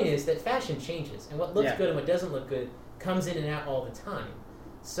the point is that fashion changes, and what looks good and what doesn't look good comes in and out all the time.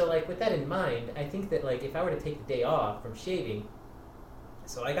 So like with that in mind, I think that like if I were to take the day off from shaving,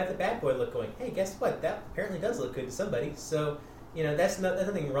 so I got the bad boy look going, hey, guess what? That apparently does look good to somebody. So, there's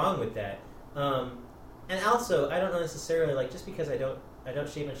nothing wrong with that. And also, I don't know necessarily, like, just because I don't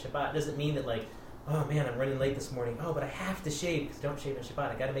shave on Shabbat doesn't mean that, like, oh man, I'm running late this morning. Oh, but I have to shave because I don't shave on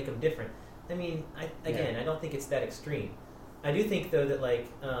Shabbat. I got to make them different. I mean, I don't think it's that extreme. I do think though that like,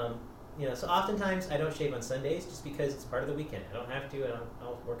 so oftentimes I don't shave on Sundays just because it's part of the weekend. I don't have to, and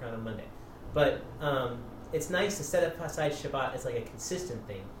I'll work on Monday. But it's nice to set aside Shabbat as like a consistent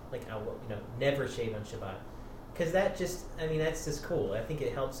thing. Like I'll never shave on Shabbat, because that's just cool. I think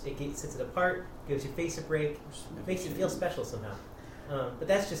it helps. It sets it apart, gives your face a break, makes you feel special somehow. But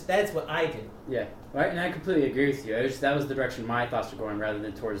that's what I do. Yeah, right, and I completely agree with you. That was the direction my thoughts were going, rather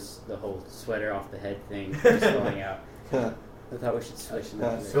than towards the whole sweater off the head thing just going out. I thought we should switch.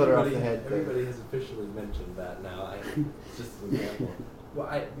 Sweater off the head. Everybody has officially mentioned that now. Just an example.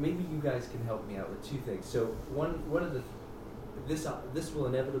 Well, maybe you guys can help me out with two things. So one of the this will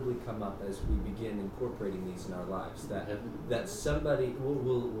inevitably come up as we begin incorporating these in our lives. That somebody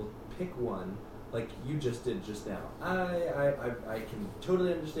will pick one. Like you just did just now. I can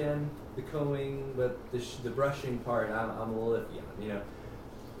totally understand the combing, but the brushing part, I'm a little iffy on,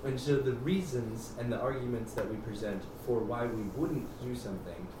 And so the reasons and the arguments that we present for why we wouldn't do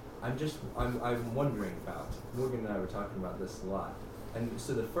something, I'm wondering about. Morgan and I were talking about this a lot. And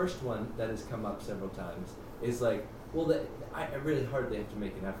so the first one that has come up several times is like, well, I really hardly have to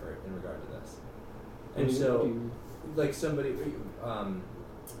make an effort in regard to this. And so, like somebody...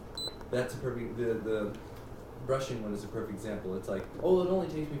 that's a perfect. The brushing one is a perfect example. It's like, oh, it only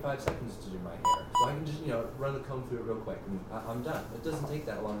takes me 5 seconds to do my hair, so I can just run the comb through it real quick, and I'm done. It doesn't take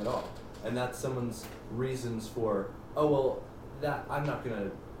that long at all. And that's someone's reasons for, oh well, that I'm not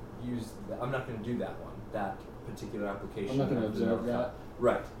gonna do that one, that particular application. I'm not gonna observe that.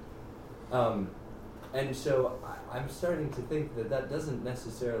 Right. And so I'm starting to think that doesn't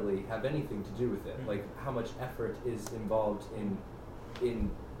necessarily have anything to do with it. Like how much effort is involved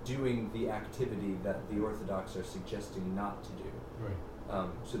in doing the activity that the Orthodox are suggesting not to do. Right.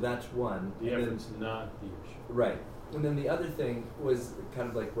 So that's one. The effort's not the issue. Right. And then the other thing was kind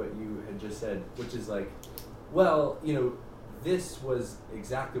of like what you had just said, which is like, well, this was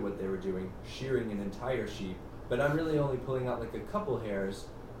exactly what they were doing, shearing an entire sheep, but I'm really only pulling out like a couple hairs,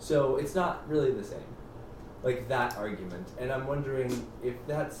 so it's not really the same. Like that argument. And I'm wondering if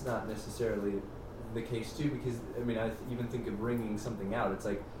that's not necessarily the case too, because I even think of wringing something out. It's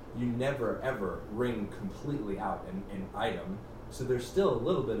like you never ever wring completely out an item, so there's still a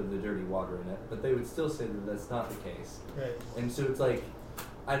little bit of the dirty water in it, but they would still say that that's not the case. Right. And so it's like,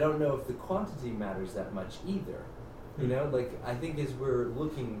 I don't know if the quantity matters that much either. Like I think as we're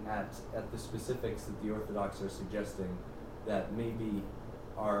looking at the specifics that the Orthodox are suggesting, that maybe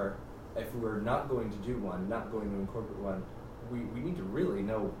if we're not going to do one, not going to incorporate one, we need to really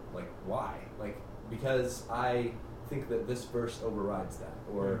know like why. Like, because I think that this verse overrides that,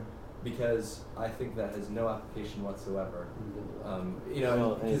 or because I think that has no application whatsoever.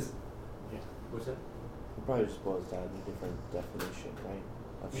 What's that? It probably just boils down to a different definition, right?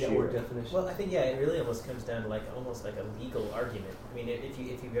 Or definition. Well, I think it really almost comes down to like almost like a legal argument. I mean, if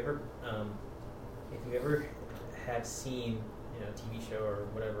you've ever have seen a TV show or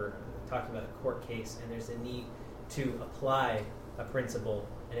whatever talking about a court case, and there's a need to apply a principle,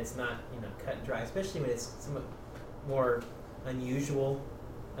 and it's not cut and dry, especially when it's somewhat more unusual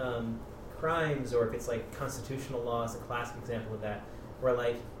crimes, or if it's like constitutional law is a classic example of that, where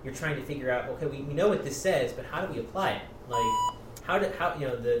like you're trying to figure out, okay, we know what this says, but how do we apply it? Like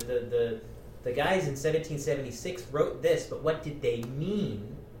the guys in 1776 wrote this, but what did they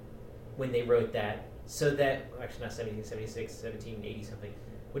mean when they wrote that? So that, actually not 1776, 1780 something.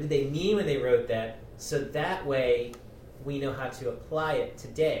 What did they mean when they wrote that? So that way we know how to apply it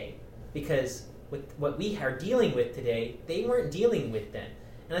today. Because with what we are dealing with today, they weren't dealing with then.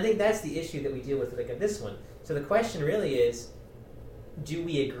 And I think that's the issue that we deal with like this one. So the question really is, do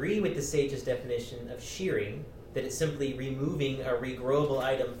we agree with the sage's definition of shearing, that it's simply removing a regrowable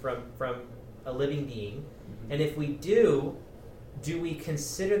item from a living being? And if we do we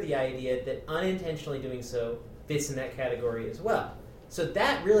consider the idea that unintentionally doing so fits in that category as well? So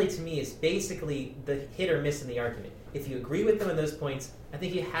that really, to me, is basically the hit or miss in the argument. If you agree with them on those points, I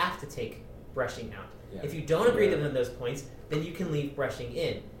think you have to take brushing out. Yeah. If you don't agree with those points, then you can leave brushing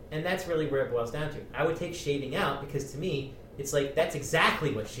in. And that's really where it boils down to. I would take shaving out because to me, it's like that's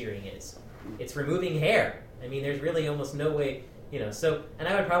exactly what shearing is. It's removing hair. I mean, there's really almost no way, so, and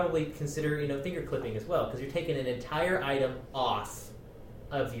I would probably consider, finger clipping as well, because you're taking an entire item off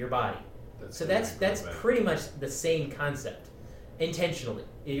of your body. That's pretty much the same concept, intentionally.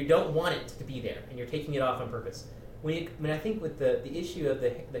 You don't want it to be there, and you're taking it off on purpose. I think with the issue of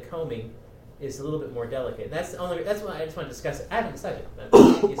the combing is a little bit more delicate. That's why I just want to discuss it. I haven't decided.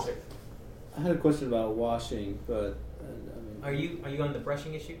 Yes, sir. I had a question about washing, but Are you on the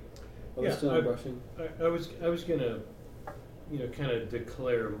brushing issue? Still on brushing. I was gonna, kind of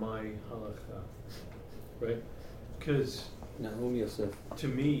declare my halakha, right? Because to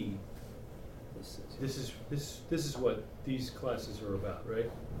me, this is what these classes are about, right?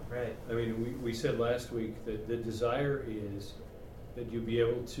 Right. I mean, we said last week that the desire is that you be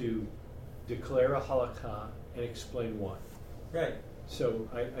able to declare a halakha and explain why. Right. So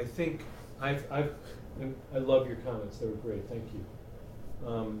I think I love your comments. They were great. Thank you.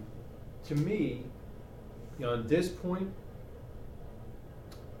 To me, on this point,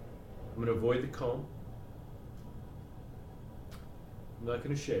 I'm going to avoid the comb. I'm not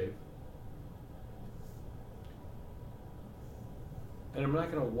going to shave. And I'm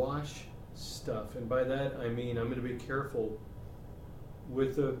not going to wash stuff. And by that, I mean I'm going to be careful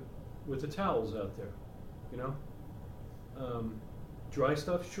with the towels out there, dry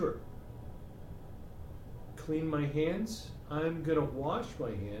stuff, sure. Clean my hands. I'm gonna wash my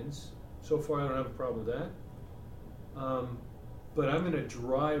hands. So far, I don't have a problem with that. But I'm gonna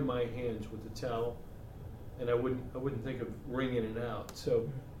dry my hands with the towel, and I wouldn't think of wringing it out. So,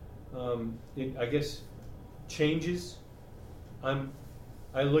 I guess changes.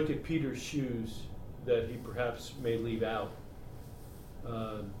 I look at Peter's shoes that he perhaps may leave out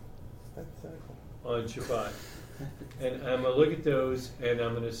on Shabbat. And I'm going to look at those and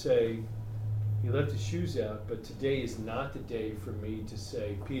I'm going to say, he left his shoes out, but today is not the day for me to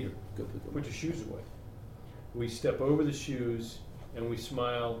say, Peter, put your shoes away. We step over the shoes and we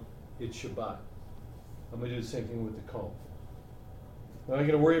smile, it's Shabbat. I'm going to do the same thing with the comb. Am I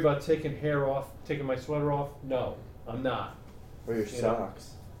going to worry about taking hair off, taking my sweater off? No, I'm not. Or your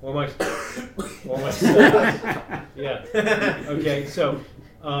socks. Or my socks. Yeah. Okay, so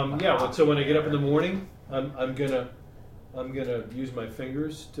so when I get up in the morning, I'm gonna use my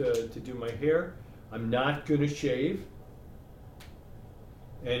fingers to do my hair. I'm not gonna shave.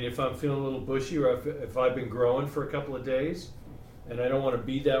 And if I'm feeling a little bushy, or if I've been growing for a couple of days, and I don't want to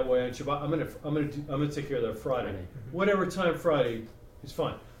be that way on Shabbat, I'm gonna take care of that Friday. Whatever time Friday is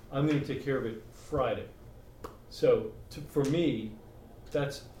fine. I'm gonna take care of it Friday. So for me,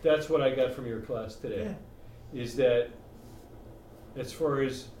 that's what I got from your class today. Yeah. Is that as far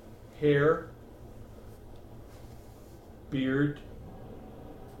as hair, beard,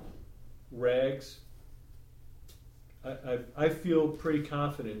 rags, I feel pretty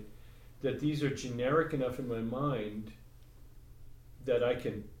confident that these are generic enough in my mind that I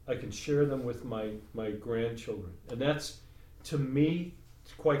can share them with my grandchildren. And that's, to me,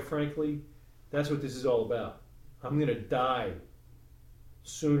 quite frankly, that's what this is all about. I'm going to die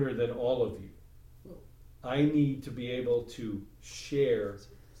sooner than all of you. I need to be able to share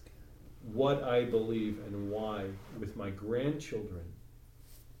what I believe and why with my grandchildren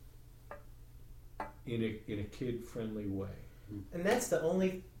in a kid-friendly way. And that's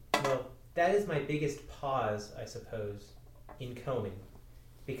that is my biggest pause, I suppose, in combing.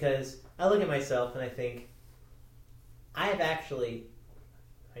 Because I look at myself and I think, I have actually,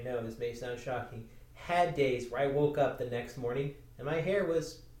 I know this may sound shocking, had days where I woke up the next morning and my hair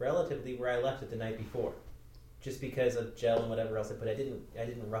was relatively where I left it the night before. Just because of gel and whatever else I put. I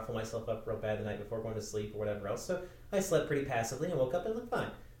didn't ruffle myself up real bad the night before going to sleep or whatever else. So I slept pretty passively and woke up and looked fine.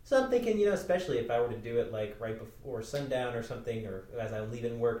 So I'm thinking, especially if I were to do it like right before sundown or something, or as I'm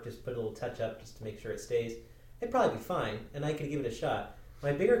leaving work, just put a little touch up just to make sure it stays, it'd probably be fine, and I could give it a shot.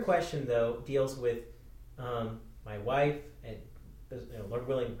 My bigger question, though, deals with my wife and, Lord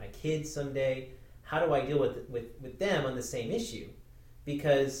willing, my kids someday. How do I deal with them on the same issue?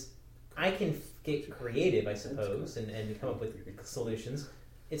 Because I can get creative, I suppose, and come up with solutions.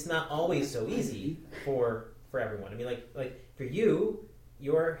 It's not always so easy for everyone. I mean, like for you,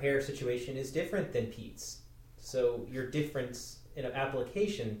 your hair situation is different than Pete's. So your difference in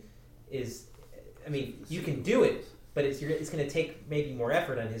application is, I mean, you can do it, but it's going to take maybe more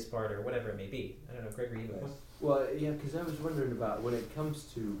effort on his part or whatever it may be. I don't know, Gregory, you have Well, yeah, because I was wondering about when it comes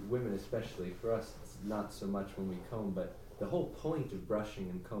to women, especially for us, it's not so much when we comb, but the whole point of brushing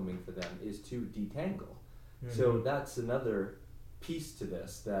and combing for them is to detangle. Mm-hmm. So that's another piece to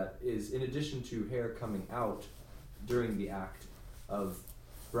this that is, in addition to hair coming out during the act of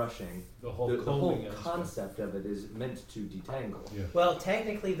brushing, The whole the whole combing aspect. concept of it is meant to detangle. Yeah. Well,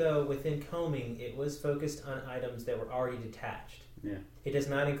 technically, though, within combing, it was focused on items that were already detached. Yeah. It does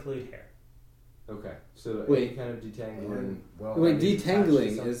not include hair. Okay, so Wait. any kind of detangling. Well, Wait, I mean,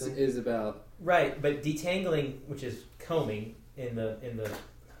 detangling attached to is something? about Right, but detangling, which is combing in the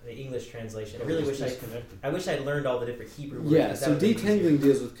English translation, I really wish Disconnected. I wish I'd learned all the different Hebrew words. yeah. 'cause that So would've been easier. detangling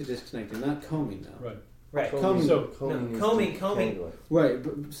deals with disconnecting, not combing though. Right. Right. Combing. So No, is combing- detangling. Right.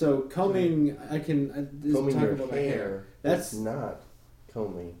 So combing, I can this Combing talk your about my hair. That's- That's not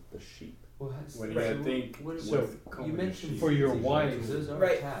combing the sheep. Well, When you Right. gotta think What- So, you mentioned for your these wife- things, those are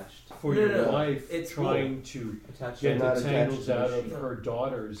Right. attached. For No, your no, no. wife It's trying to Attached. get Not the attached tangles to the out of sheep. her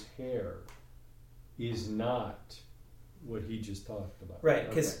daughter's hair is not what he just talked about. Right,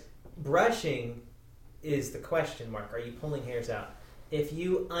 because brushing is the question mark. Are you pulling hairs out? If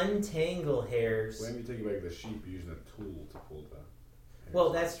you untangle hairs, When you take back the sheep, you're using a tool to pull the.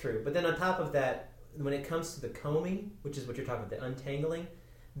 well, that's true. But then on top of that, when it comes to the combing, which is what you're talking about, the untangling,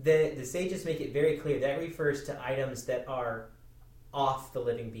 the sages make it very clear that refers to items that are off the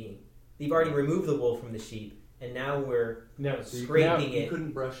living being. You've already removed the wool from the sheep, and now we're Now, So you, scraping you it.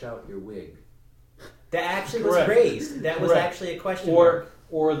 couldn't brush out your wig. That actually was Correct. raised. That was Correct. actually a question mark.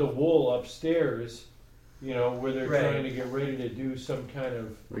 or the wool upstairs, where they're Right. trying to get ready to do some kind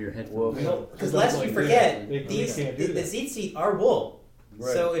of Or your headphones. Well, Well, because stuff lest like you that. forget, They these can't do the that. tzitzit are wool.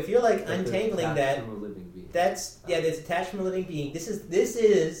 Right. So if you're like But they're untangling attached that, from a living being. that's attached from a living being. This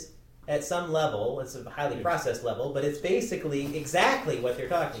is at some level, it's a highly Yes. processed level, but it's basically exactly what they're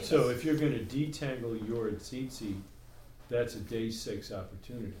talking about. So if you're going to detangle your tzitzit, that's a day 6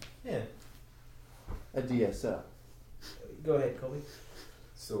 opportunity. Yeah, A DSL. go ahead, Colby.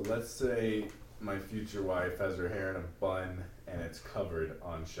 So let's say my future wife has her hair in a bun and it's covered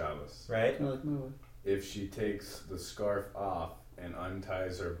on Shabbos. Right? kind of like my wife. If she takes the scarf off and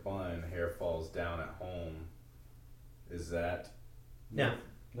unties her bun, hair falls down at home. Is that No,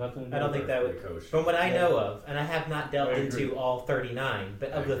 Nothing to do I don't with think that would. perfectly kosher? From what I know of, and I have not delved I agree. into all 39,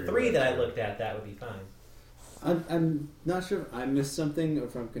 but I of the agree 3 with that I that. looked at, that would be fine. I'm not sure if I missed something or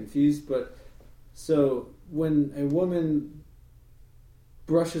if I'm confused, but so when a woman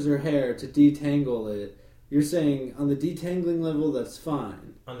brushes her hair to detangle it, you're saying on the detangling level that's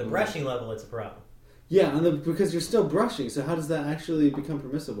fine. On the brushing level, it's a problem. Yeah, because you're still brushing. So how does that actually become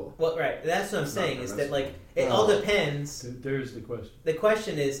permissible? Well, right. That's what I'm It's saying. not Is that like permissible. it all depends. There's the question. The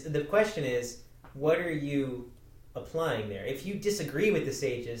question is, what are you applying there? If you disagree with the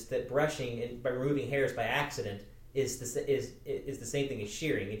sages that brushing and by removing hairs by accident is the same thing as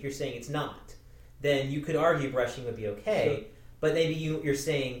shearing, if you're saying it's not, then you could argue brushing would be okay. Sure. But maybe you're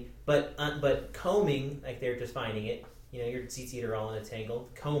saying, but combing, like they're defining it, your tzitzit are all in a tangle.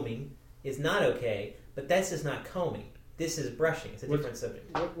 Combing is not okay, but that's just not combing. This is brushing. It's a different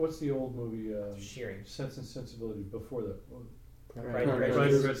subject. What's the old movie? Shearing. Sense and Sensibility. Before that. Pride and Pride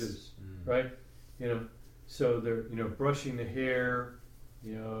Prejudice. and Prejudice. Right. So they're brushing the hair,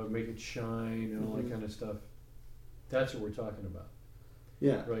 make it shine and all that kind of stuff. That's what we're talking about,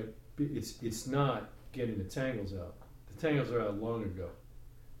 Yeah. right? It's not getting the tangles out. The tangles are out long ago.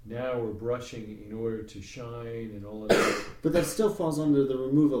 Now we're brushing in order to shine and all of that. But that still falls under the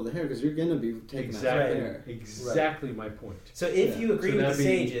removal of the hair because you're going to be taking out Exactly. hair. Exactly my point. So if Yeah. you agree So with the that'd be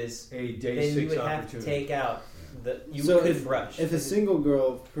sages, A day then 6 you would have to opportunity. take out you So could brush. If a single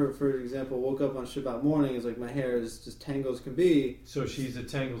girl, for example, woke up on Shabbat morning, is like my hair is just tangled as can be. So she's a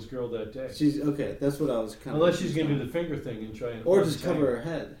tangles girl that day. She's okay. That's what I was kind of. Unless she's going to do the finger thing and try and or just untangle. cover her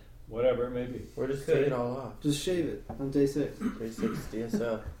head. Whatever it may be. Or just Could. take it all off. Just shave it on day 6. Day 6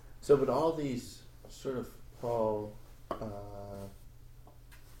 DSL. So, but all these sort of fall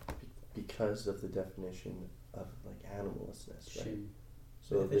because of the definition of like animalistness, right? the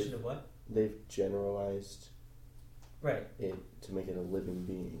So definition of what? they've generalized Right, it to make it a living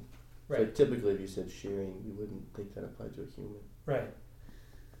being. So right, typically, if you said shearing, you wouldn't think that applied to a human, right,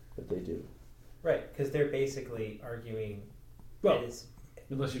 but they do. right. Because they're basically arguing. Well, that it's,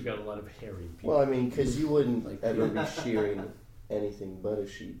 unless you've got a lot of hairy people. Well, I mean, because you wouldn't Like- ever be shearing anything but a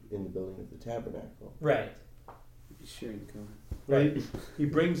sheep in the building of the tabernacle. right, Shearing the corner. Right. He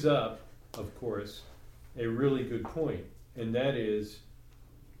brings up, of course, a really good point, and that is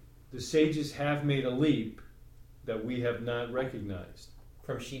the sages have made a leap that we have not recognized.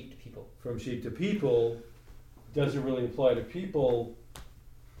 from sheep to people. From sheep to people doesn't really apply to people.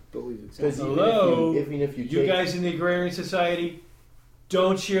 But we've Because accepted. Hello? even if you You take, guys in the agrarian society,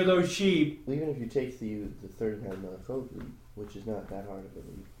 don't shear those sheep. even if you take the 39 Melachot leap, which is not that hard of a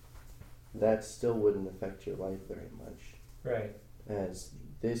leap, that still wouldn't affect your life very much. Right. as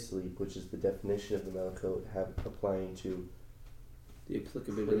this leap, which is the definition of the Melakot, have applying to the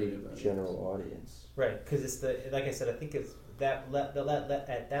applicability of general audience. Right, because it's like I said, I think it's at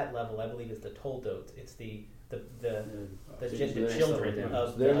that level. I believe it's the Toldot. It's the children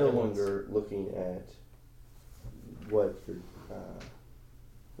of. They're no ones. longer looking at what you're,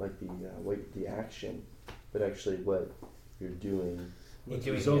 the action, but actually what you're doing. What's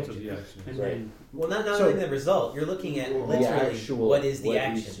the result of the action? Right. Well, not only the result. You're looking at literally what is the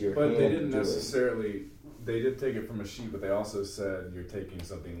action. But they didn't necessarily. They did take it from a sheep, but they also said you're taking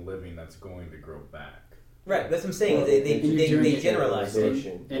something living that's going to grow back. Right, that's what I'm saying. Well, they generalize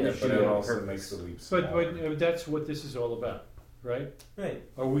it. But it also makes the leap smaller. But that's what this is all about, right? Right.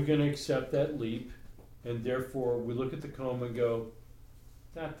 Are we going to accept that leap, and therefore we look at the comb and go,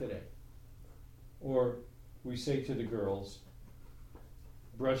 not today? Or we say to the girls,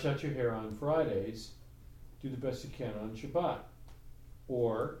 brush out your hair on Fridays, do the best you can on Shabbat.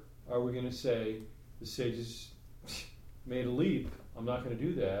 Or are we going to say, the sages made a leap, I'm not going to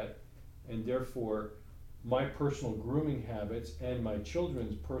do that, and therefore my personal grooming habits and my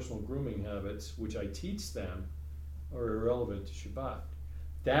children's personal grooming habits, which I teach them, are irrelevant to Shabbat.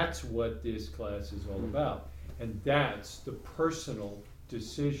 That's what this class is all about. And that's the personal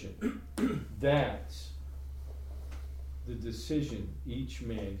decision. That's the decision each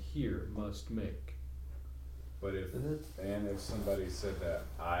man here must make. But if somebody said that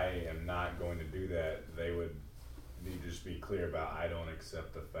I am not going to do that, they would need to just be clear about I don't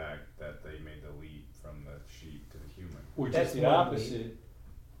accept the fact that they made the leap from the sheep to the human. Which is the opposite.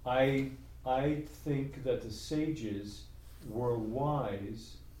 I think that the sages were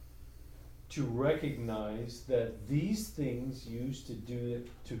wise to recognize that these things used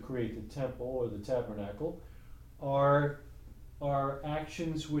to create the temple or the tabernacle are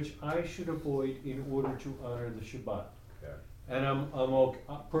actions which I should avoid in order to honor the Shabbat. Yeah. And I'm okay,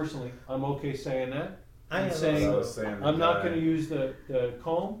 personally, I'm okay saying that. I'm saying I'm not going to use the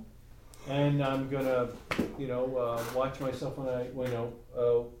comb, and I'm going to, watch myself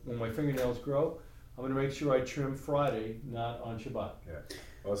when my fingernails grow. I'm going to make sure I trim Friday, not on Shabbat.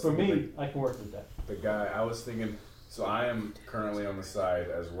 Yeah. For me, I can work with that. The guy I was thinking. So I am currently on the side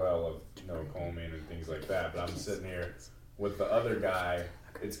as well of no combing and things like that, but I'm sitting here with the other guy.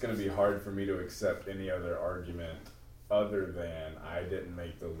 It's going to be hard for me to accept any other argument other than I didn't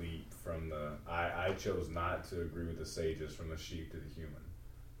make the leap from I chose not to agree with the sages from the sheep to the human.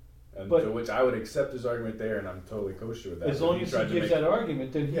 And to which I would accept his argument there, and I'm totally kosher with that. As long as he gives that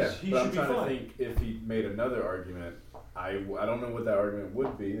argument, then he but should I'm be trying fine. to think if he made another argument, I don't know what that argument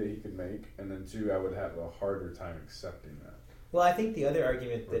would be that he could make, and then two, I would have a harder time accepting that. Well, I think the other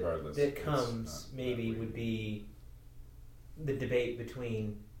argument Regardless, that comes maybe would be the debate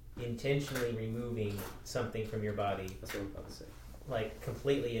between intentionally removing something from your body. That's what I'm about to say. Like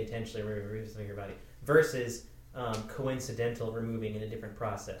completely intentionally removing something from your body versus coincidental removing in a different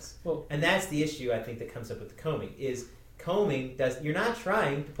process. Well, and that's the issue I think that comes up with the combing. Is combing you're not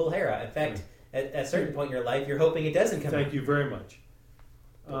trying to pull hair out. In fact, at a certain point in your life, you're hoping it doesn't come out. Thank you very much.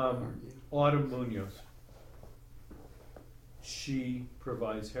 Autumn Munoz. She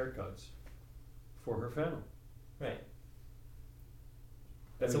provides haircuts for her family. Right.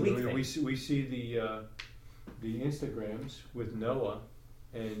 That's a weak thing. We see the Instagrams with Noah,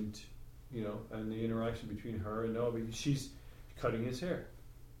 and and the interaction between her and Noah because she's cutting his hair.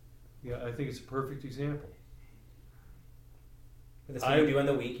 Yeah, I think it's a perfect example. But that's what you do on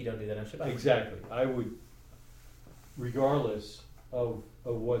the week. You don't do that on Shabbat. Exactly. I would, regardless of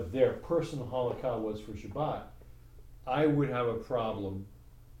what their personal halakha was for Shabbat, I would have a problem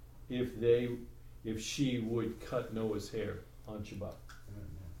if she would cut Noah's hair on Shabbat.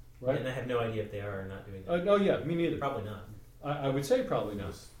 Right? And I have no idea if they are or not doing that. Oh yeah, me neither. Probably not. I would say probably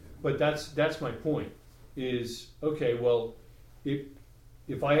not. But that's my point. Is okay. Well,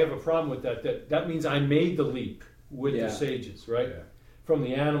 if I have a problem with that means I made the leap with the sages, right? Yeah. From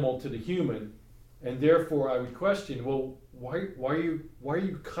the animal to the human, and therefore I would question. Well, why are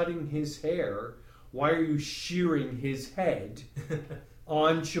you cutting his hair? Why are you shearing his head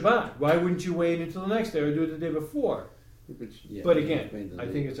on Shabbat? Why wouldn't you wait until the next day or do it the day before? But again, I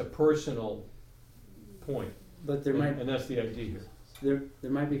think it's a personal point. But and that's the idea here.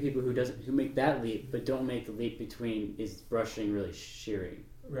 There might be people who make that leap, but don't make the leap between is brushing really shearing.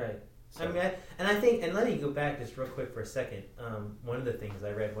 Right. So. I think, and let me go back just real quick for a second. One of the things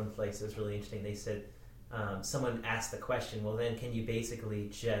I read one place that was really interesting. They said someone asked the question, well, then can you basically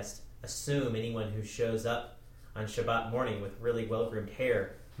just assume anyone who shows up on Shabbat morning with really well-groomed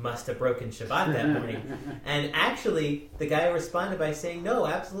hair must have broken Shabbat that morning? And actually, the guy responded by saying, no,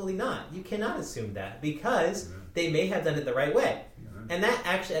 absolutely not. You cannot assume that because they may have done it the right way. And that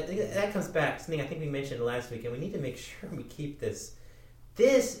actually, I think that comes back to something I think we mentioned last week, and we need to make sure we keep this.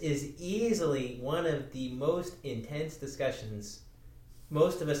 This is easily one of the most intense discussions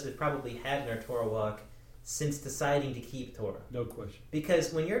most of us have probably had in our Torah walk since deciding to keep Torah. No question.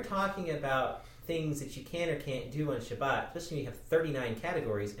 Because when you're talking about things that you can or can't do on Shabbat, especially when you have 39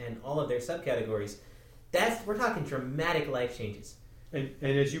 categories and all of their subcategories, we're talking dramatic life changes. And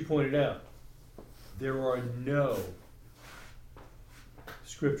as you pointed out, there are no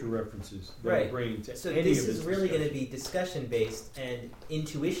scripture references that right. bring to so any this of this is really going to discussion. be discussion-based and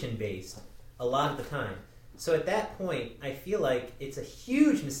intuition-based a lot of the time. So at that point, I feel like it's a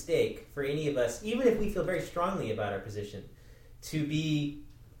huge mistake for any of us, even if we feel very strongly about our position, to be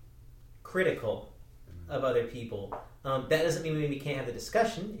critical of other people. That doesn't mean we can't have the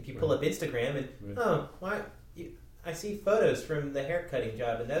discussion. If you pull up Instagram and, I see photos from the haircutting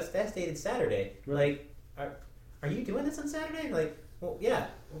job, and that's dated Saturday. Right. Like, are you doing this on Saturday? Like, well, yeah.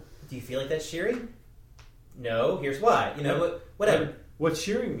 Do you feel like that's shearing? No. Here's why. Whatever. What's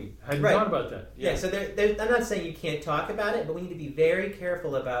shearing me? I hadn't Right. thought about that. Yeah, so I'm not saying you can't talk about it, but we need to be very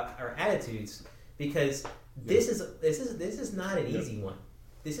careful about our attitudes because this is not an easy one.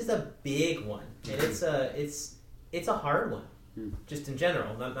 This is a big one, and it's a hard one, just in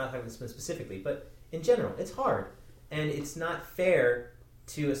general. Not talking specifically, but in general, it's hard, and it's not fair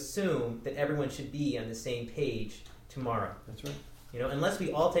to assume that everyone should be on the same page tomorrow. That's right. Unless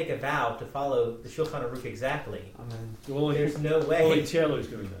we all take a vow to follow the Shulchan Aruch exactly, Well, there's no way. Only Taylor's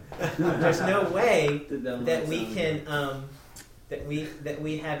doing that. There's no way that we can that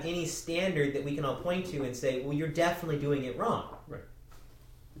we have any standard that we can all point to and say, well, you're definitely doing it wrong. Right.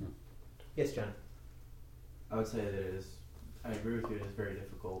 Yes, John. I would say that it is. I agree with you. It is very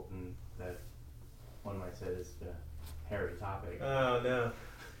difficult, and that one might say it's a hairy topic. Oh no.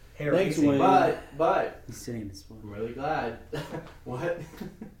 Thanks, Wayne. But He's sitting in this one. I'm really glad. What?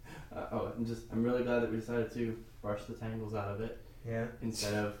 I'm really glad that we decided to brush the tangles out of it. Yeah.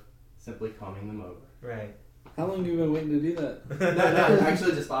 Instead of simply combing them over. Right. How long have you been waiting to do that? No, I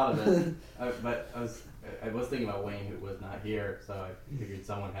actually just thought of it. But I was thinking about Wayne, who was not here, so I figured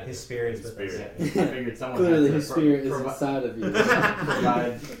someone had His to. spirit is with us. Yeah, I figured someone Clearly, had to his spirit is provi- inside of you.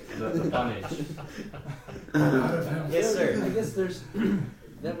 provide the tonnage. Yes, sir. I guess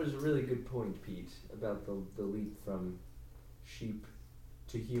that was a really good point, Pete, about the leap from sheep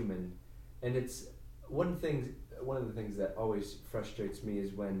to human, and it's one of the things that always frustrates me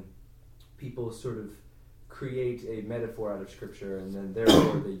is when people sort of create a metaphor out of scripture and then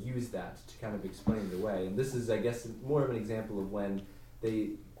therefore they use that to kind of explain it away. And this is, I guess, more of an example of when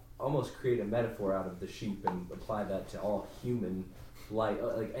they almost create a metaphor out of the sheep and apply that to all human life,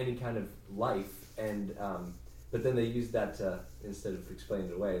 like any kind of life, and but then they use that to, instead of explaining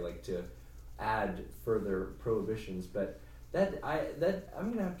it away, like to add further prohibitions. But I'm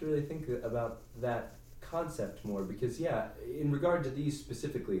gonna have to really think about that concept more, because in regard to these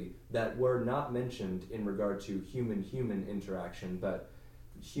specifically that were not mentioned in regard to human interaction, but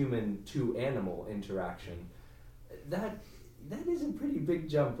human to animal interaction, that is a pretty big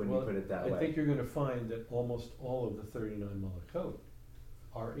jump when you put it that way. I think you're going to find that almost all of the 39 Malachot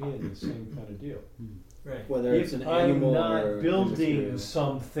are in the same kind of deal. Right. Whether it's If an I'm animal not or building immaterial.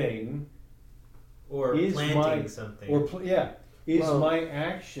 something, Or is planting my- something. is Well- my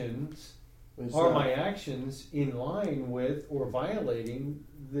actions It's are not- my actions in line with or violating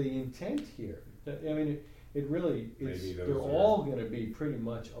the intent here? I mean, it really is. Maybe those They're are- all going to be pretty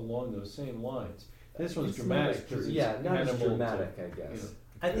much along those same lines. This one's It's dramatic not as because not as animal dramatic, to, I guess.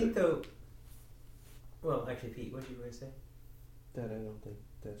 I think though. Well, actually, Pete, what did you want to say? That I don't think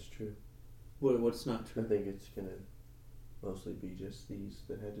that's true. What's not I true? think it's gonna mostly be just these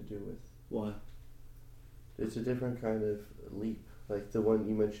that had to do with. Why? It's a different kind of leap. Like the one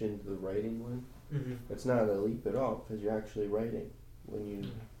you mentioned, the writing one. Mm-hmm. It's not a leap at all because you're actually writing when you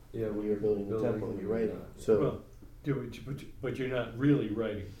Yeah, when you're building the temple. You're writing. So but you're not really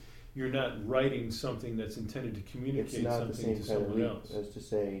writing. You're not writing something that's intended to it's communicate not the something same to kind of someone leap else. as to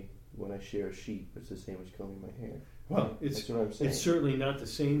say when I shear a sheep, it's the same as combing my hair. Well, That's what I'm saying. it's certainly not the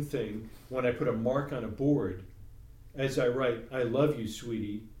same thing when I put a mark on a board as I write, "I love you,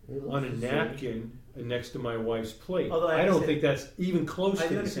 sweetie," It on a looks the same. napkin next to my wife's plate. Although I I don't said- think that's even close I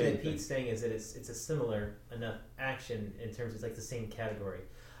to the understand same that thing. Pete's saying is that it's a similar enough action in terms of like the same category.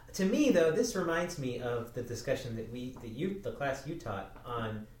 To me, though, this reminds me of the discussion the class you taught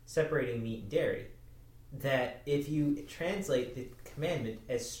on separating meat and dairy. That if you translate the commandment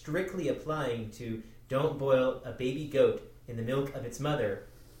as strictly applying to don't boil a baby goat in the milk of its mother,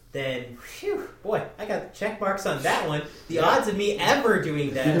 then, phew, boy, I got check marks on that one. The odds of me ever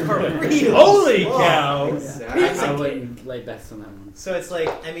doing that are really Holy small. cow! Exactly. I wouldn't lay bets on that one. So it's like,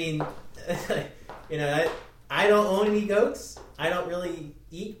 I mean, I don't own any goats. I don't really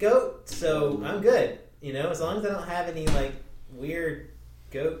eat goat, so I'm good. As long as I don't have any like weird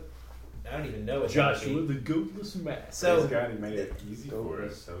goat. I don't even know what Joshua the Goatless Man. So God, he made it easy for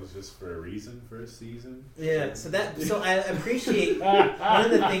us. That was just for a reason, for a season. Yeah. So I appreciate one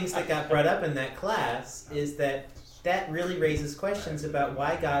of the things that got brought up in that class is that really raises questions about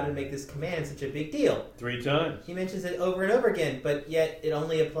why God would make this command such a big deal. 3 times. He mentions it over and over again, but yet it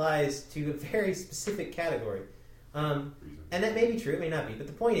only applies to a very specific category. And that may be true, it may not be. But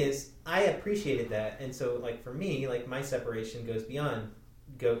the point is, I appreciated that, and so like for me, like my separation goes beyond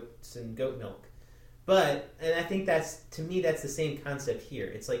goats and goat milk. And I think that's the same concept here.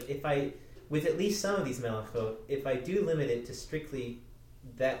 It's like with at least some of these melachot, if I do limit it to strictly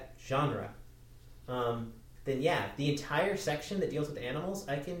that genre, then yeah, the entire section that deals with animals,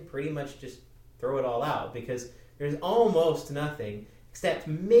 I can pretty much just throw it all out because there's almost nothing, except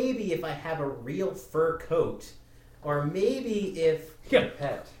maybe if I have a real fur coat, or maybe if... Yeah.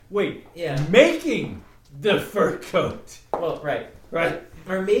 Pet. Wait. Yeah. Making the fur coat. Well, right.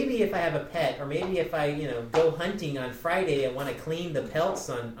 Or maybe if I have a pet, or maybe if I, go hunting on Friday and want to clean the pelts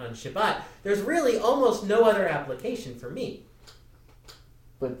on Shabbat, there's really almost no other application for me.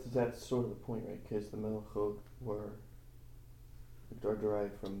 But that's sort of the point, right? Because the melachot are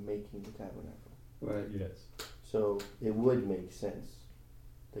derived from making the tabernacle. Right. Yes. So it would make sense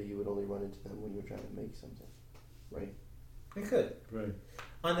that you would only run into them when you're trying to make something, right? It could. Right.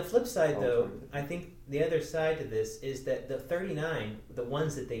 On the flip side, though, I think the other side to this is that the 39, the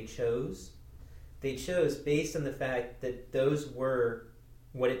ones that they chose based on the fact that those were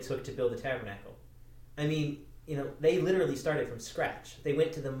what it took to build the tabernacle. I mean, they literally started from scratch. They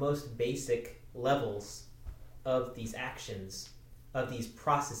went to the most basic levels of these actions, of these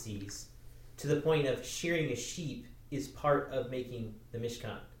processes, to the point of shearing a sheep is part of making the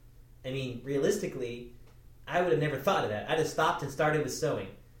Mishkan. I mean, realistically, I would have never thought of that. I'd have stopped and started with sewing.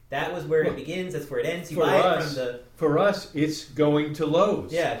 That was where it begins. That's where it ends. You buy it from the... For us, it's going to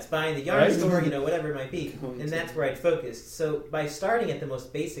Lowe's. Yeah, it's buying the yarn store, whatever it might be. And that's where I'd focused. So by starting at the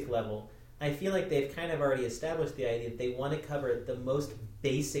most basic level, I feel like they've kind of already established the idea that they want to cover the most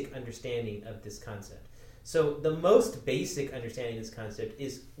basic understanding of this concept. So the most basic understanding of this concept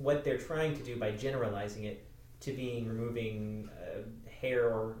is what they're trying to do by generalizing it to being removing hair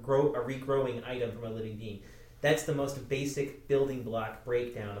or a regrowing item from a living being. That's the most basic building block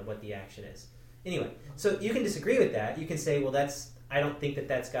breakdown of what the action is. Anyway, so you can disagree with that. You can say, well, I don't think that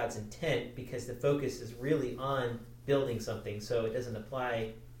that's God's intent because the focus is really on building something, so it doesn't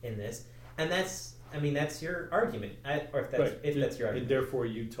apply in this. And that's your argument, if that's your argument. And therefore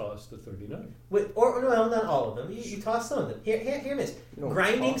you toss the 39. Or not all of them. You toss some of them. Here it is.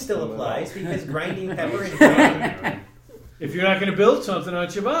 Grinding still applies because grinding pepper and grinding... If you're not going to build something on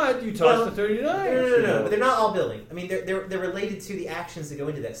Shabbat, you toss the 39. No. But they're not all building. I mean, they're related to the actions that go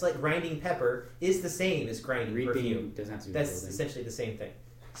into that. So, like grinding pepper is the same as grinding perfume. That's essentially the same thing.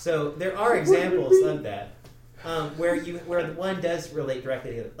 So there are examples of that where the one does relate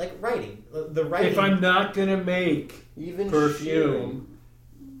directly to the other, like writing. The writing. If I'm not going to make perfume,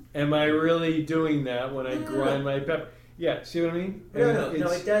 am I really doing that when I grind my pepper? Yeah, see what I mean? No,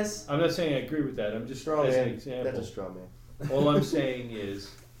 it does. I'm not saying I agree with that. I'm just as an example. That's a straw man. All I'm saying is,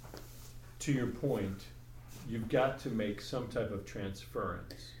 to your point, you've got to make some type of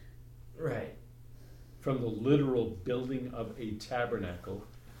transference. Right. From the literal building of a tabernacle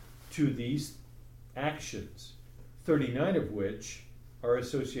to these actions, 39 of which are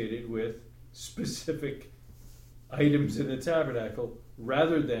associated with specific items in the tabernacle,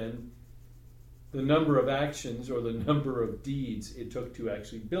 rather than the number of actions or the number of deeds it took to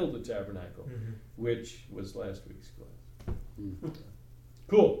actually build the tabernacle, which was last week's class.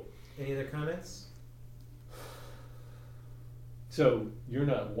 Cool. Any other comments? So you're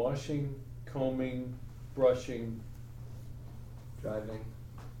not washing, combing, brushing, driving.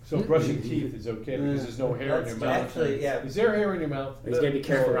 So brushing teeth is okay because there's no hair in your mouth. Actually, yeah. Is there hair in your mouth? You got to be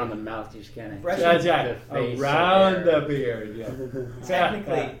careful around the mouth. You just can't. Around the beard. Yeah.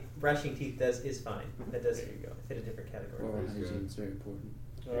 Technically, brushing teeth is fine. That does fit a different category. Oral hygiene is very important.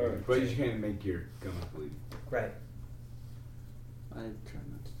 All right. But you can't make your gums bleed. Right. I try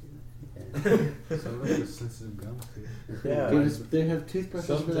not to do that. Some of us have sensitive gums too. Yeah. They have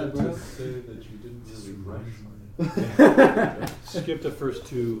toothbrushes for that, bro. Say that you didn't really brush. Skip the first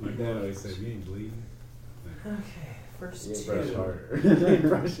two. My dad always said, "You ain't bleeding." Okay, first two. Brush harder.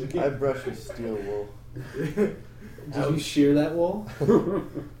 I brush with steel wool. Did you shear that wool?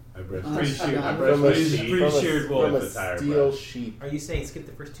 Pretty shared from wolf. a steel sheep. Are you saying skip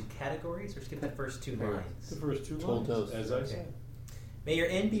the first two categories or skip the first two lines? The first two Told lines, us. as I said. May your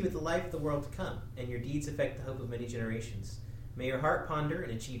end be with the life of the world to come, and your deeds affect the hope of many generations. May your heart ponder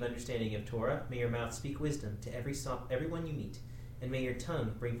and achieve understanding of Torah. May your mouth speak wisdom to everyone you meet, and may your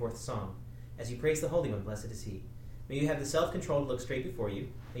tongue bring forth song. As you praise the Holy One, blessed is He. May you have the self-control to look straight before you.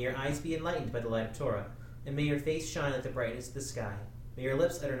 May your eyes be enlightened by the light of Torah, and may your face shine like the brightness of the sky. May your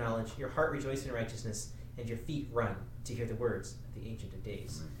lips utter knowledge, your heart rejoice in righteousness, and your feet run to hear the words of the Ancient of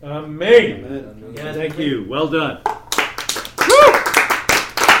Days. Amen. Amen. Yeah, Thank you. Well done.